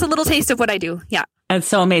lesson. But that's a little taste of what I do. Yeah. That's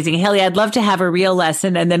so amazing. Haley, I'd love to have a real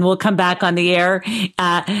lesson, and then we'll come back on the air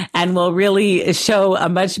and we'll really show a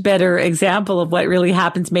much better example of what really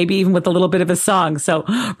happens, maybe even with a little bit of a song. So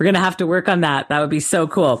we're going to have to work on that. That would be so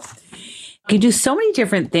cool. You do so many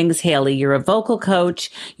different things, Haley. You're a vocal coach.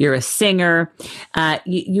 You're a singer.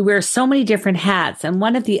 You wear so many different hats. And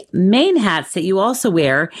one of the main hats that you also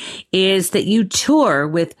wear is that you tour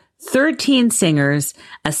with 13 singers,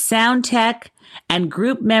 a sound tech, and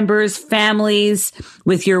group members, families,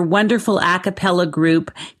 with your wonderful a cappella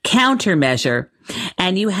group, Countermeasure.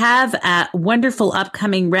 And you have a wonderful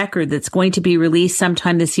upcoming record that's going to be released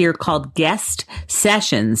sometime this year called Guest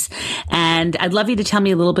Sessions. And I'd love you to tell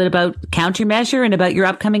me a little bit about Countermeasure and about your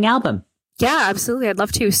upcoming album. Yeah, absolutely. I'd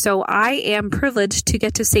love to. So I am privileged to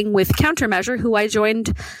get to sing with Countermeasure, who I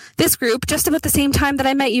joined this group just about the same time that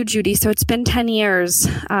I met you, Judy. So it's been 10 years,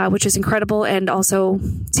 which is incredible and also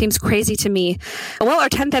seems crazy to me. Well, our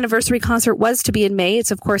 10th anniversary concert was to be in May. It's,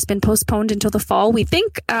 of course, been postponed until the fall. We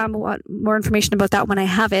think want more information about that when I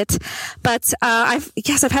have it. But I've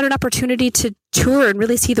had an opportunity to tour and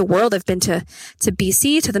really see the world. I've been to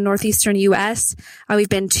BC, to the northeastern US. We've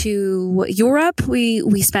been to Europe.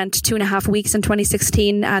 We spent 2.5 weeks in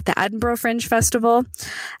 2016 at the Edinburgh Fringe Festival.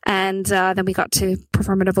 And then we got to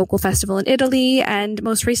perform at a vocal festival in Italy. And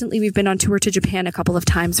most recently, we've been on tour to Japan a couple of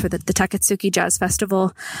times for the Takatsuki Jazz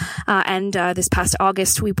Festival. And this past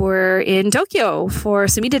August, we were in Tokyo for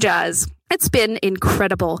Sumida Jazz. It's been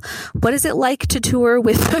incredible. What is it like to tour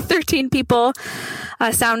with 13 people,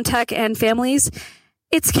 sound tech and families?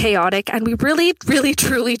 It's chaotic, and we really, really,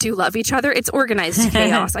 truly do love each other. It's organized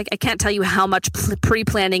chaos. I can't tell you how much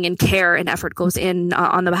pre-planning and care and effort goes in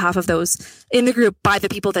on the behalf of those in the group by the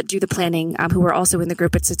people that do the planning, who are also in the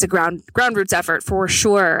group. It's a ground roots effort for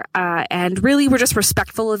sure. And really, we're just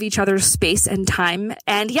respectful of each other's space and time.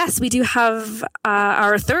 And yes, we do have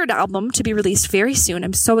our third album to be released very soon.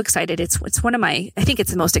 I'm so excited. It's one of I think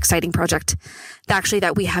it's the most exciting project actually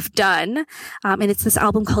that we have done. And it's this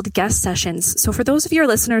album called Guest Sessions. So for those of your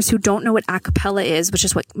listeners who don't know what a cappella is, which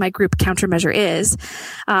is what my group Countermeasure is,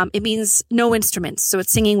 it means no instruments. So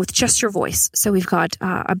it's singing with just your voice. So we've got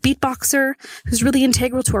a beatboxer who's really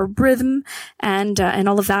integral to our rhythm and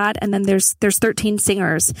all of that. And then there's 13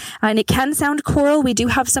 singers. And it can sound choral. We do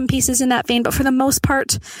have some pieces in that vein, but for the most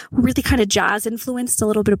part, we're really kind of jazz influenced, a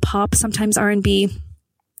little bit of pop, sometimes R&B.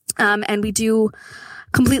 And we do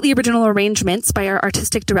completely original arrangements by our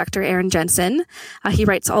artistic director, Aaron Jensen. He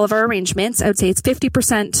writes all of our arrangements. I would say it's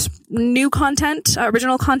 50% new content,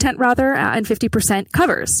 original content rather, and 50%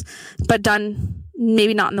 covers, but done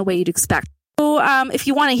maybe not in the way you'd expect. So if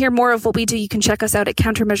you want to hear more of what we do, you can check us out at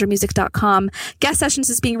countermeasuremusic.com. Guest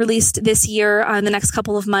Sessions is being released this year in the next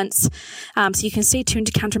couple of months. So you can stay tuned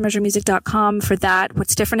to countermeasuremusic.com for that.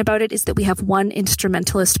 What's different about it is that we have one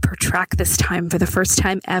instrumentalist per track this time for the first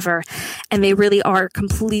time ever. And they really are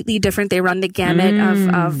completely different. They run the gamut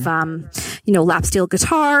of lap steel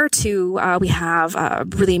guitar to, we have a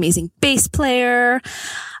really amazing bass player.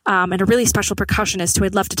 And a really special percussionist who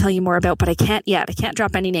I'd love to tell you more about, but I can't yet. I can't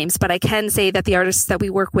drop any names, but I can say that the artists that we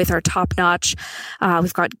work with are top notch.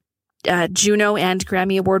 We've got Juno and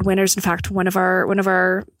Grammy Award winners. In fact, one of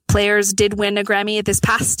our players did win a Grammy at this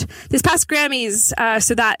past Grammys.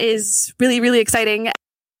 So that is really, really exciting.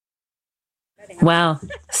 Wow.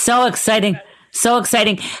 So exciting. So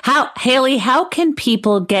exciting. Haley, how can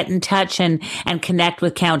people get in touch and connect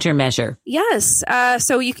with Countermeasure? Yes.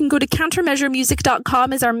 So you can go to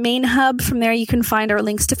countermeasuremusic.com is our main hub. From there, you can find our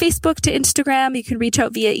links to Facebook, to Instagram. You can reach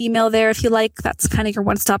out via email there if you like. That's kind of your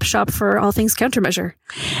one-stop shop for all things Countermeasure.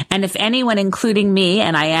 And if anyone, including me,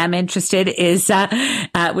 and I am interested,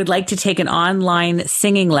 would like to take an online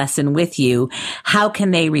singing lesson with you, how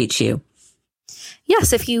can they reach you?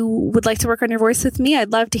 Yes, if you would like to work on your voice with me,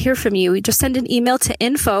 I'd love to hear from you. Just send an email to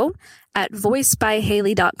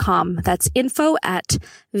info@voicebyhaley.com. That's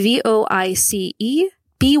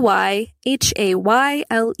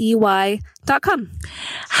info@voicebyhaley.com.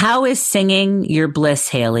 How is singing your bliss,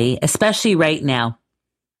 Haley, especially right now?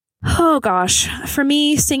 Oh gosh, for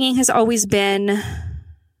me, singing has always been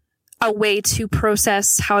a way to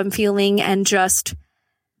process how I'm feeling and just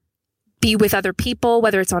be with other people,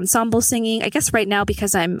 whether it's ensemble singing. I guess right now,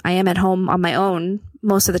 because I am at home on my own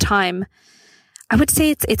most of the time, I would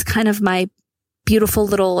say it's kind of my beautiful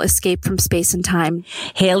little escape from space and time.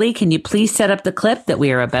 Haley, can you please set up the clip that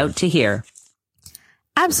we are about to hear?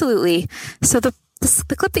 Absolutely. So the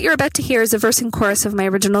clip that you're about to hear is a verse and chorus of my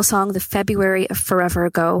original song, The February of Forever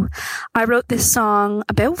Ago. I wrote this song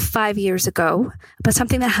about 5 years ago, but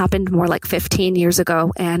something that happened more like 15 years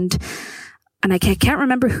ago. And I can't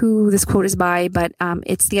remember who this quote is by, but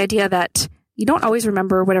it's the idea that you don't always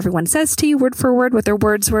remember what everyone says to you word for word, what their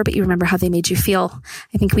words were, but you remember how they made you feel.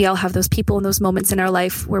 I think we all have those people and those moments in our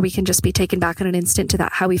life where we can just be taken back in an instant to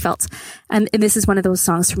that, how we felt. And this is one of those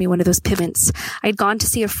songs for me, one of those pivots. I'd gone to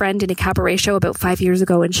see a friend in a cabaret show about 5 years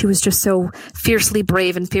ago, and she was just so fiercely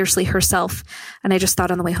brave and fiercely herself. And I just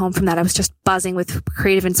thought on the way home from that, I was just buzzing with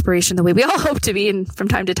creative inspiration the way we all hope to be, and from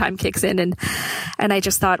time to time kicks in. And I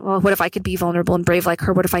just thought, well, what if I could be vulnerable and brave like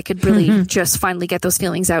her? What if I could really just finally get those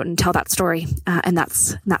feelings out and tell that story? And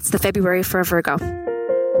that's The February Forever Ago.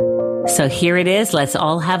 So here it is. Let's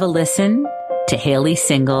all have a listen to Haley's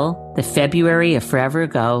single, The February of Forever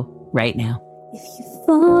Ago, right now. If you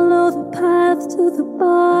follow the path to the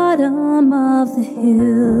bottom of the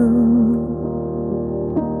hill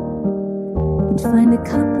and find a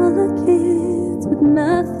couple of kids with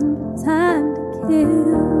nothing but time to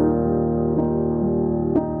kill,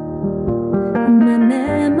 and the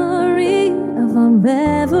memory of our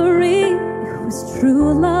reverie was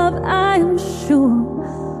true love, I am sure.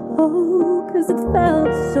 Oh, 'cause it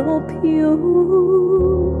felt so pure.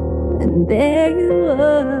 And there you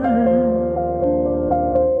were.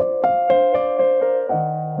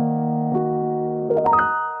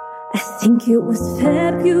 I think it was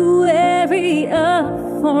February of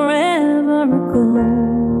forever ago,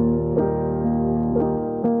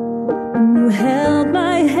 and you held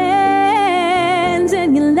my hand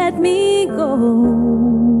and you let me go.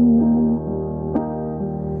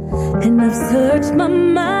 And I've searched my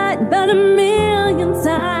mind about 1,000,000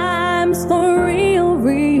 times for a real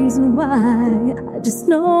reason why I just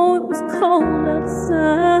know it was cold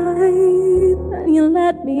outside, and you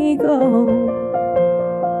let me go.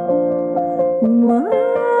 Wow.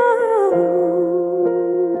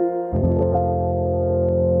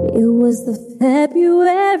 It was the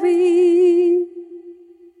February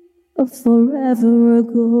of forever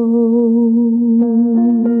ago.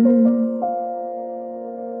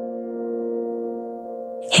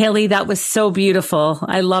 Haley, that was so beautiful.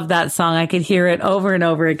 I love that song. I could hear it over and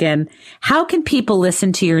over again. How can people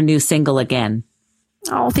listen to your new single again?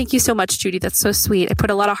 Oh, thank you so much, Judy. That's so sweet. I put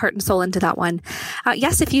a lot of heart and soul into that one.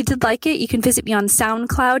 Yes, if you did like it, you can visit me on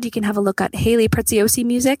SoundCloud. You can have a look at Haley Preziosi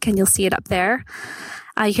Music, and you'll see it up there.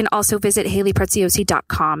 You can also visit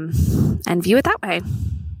haleypreziosi.com and view it that way.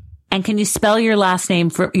 And can you spell your last name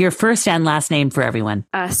for your first and last name for everyone?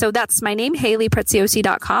 So that's my name,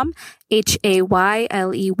 haleypreziosi.com,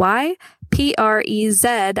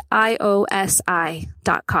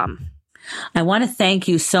 HAYLEYPREZIOSI.com. I want to thank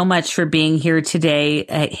you so much for being here today,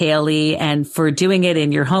 Haley, and for doing it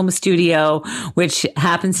in your home studio, which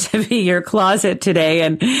happens to be your closet today.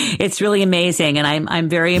 And it's really amazing. And I'm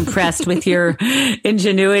very impressed with your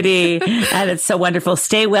ingenuity. And it's so wonderful.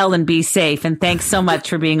 Stay well and be safe. And thanks so much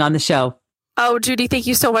for being on the show. Oh, Judy, thank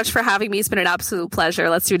you so much for having me. It's been an absolute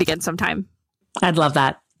pleasure. Let's do it again sometime. I'd love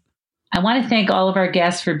that. I want to thank all of our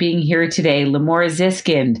guests for being here today. Lamora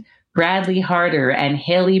Ziskind, Bradley Harder, and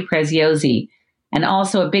Haley Preziosi. And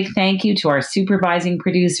also a big thank you to our supervising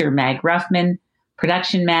producer, Mag Ruffman,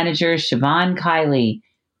 production manager, Siobhan Kiley,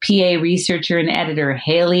 PA researcher and editor,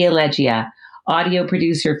 Haley Allegia, audio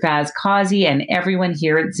producer, Faz Kazi, and everyone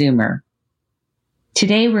here at Zoomer.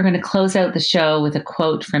 Today, we're going to close out the show with a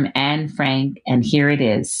quote from Anne Frank, and here it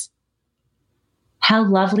is. How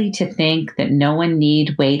lovely to think that no one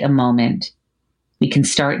need wait a moment. We can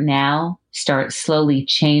start now, start slowly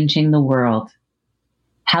changing the world.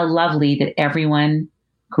 How lovely that everyone,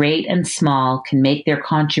 great and small, can make their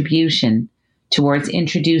contribution towards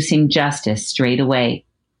introducing justice straight away.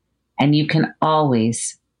 And you can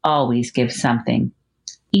always, always give something,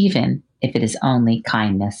 even if it is only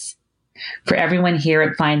kindness. For everyone here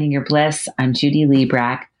at Finding Your Bliss, I'm Judy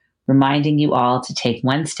Liebrack, reminding you all to take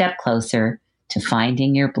one step closer to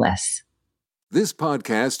finding your bliss. This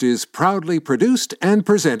podcast is proudly produced and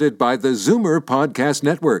presented by the Zoomer Podcast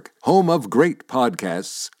Network, home of great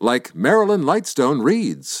podcasts like Marilyn Lightstone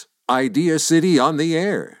Reads, Idea City on the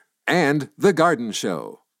Air, and The Garden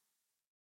Show.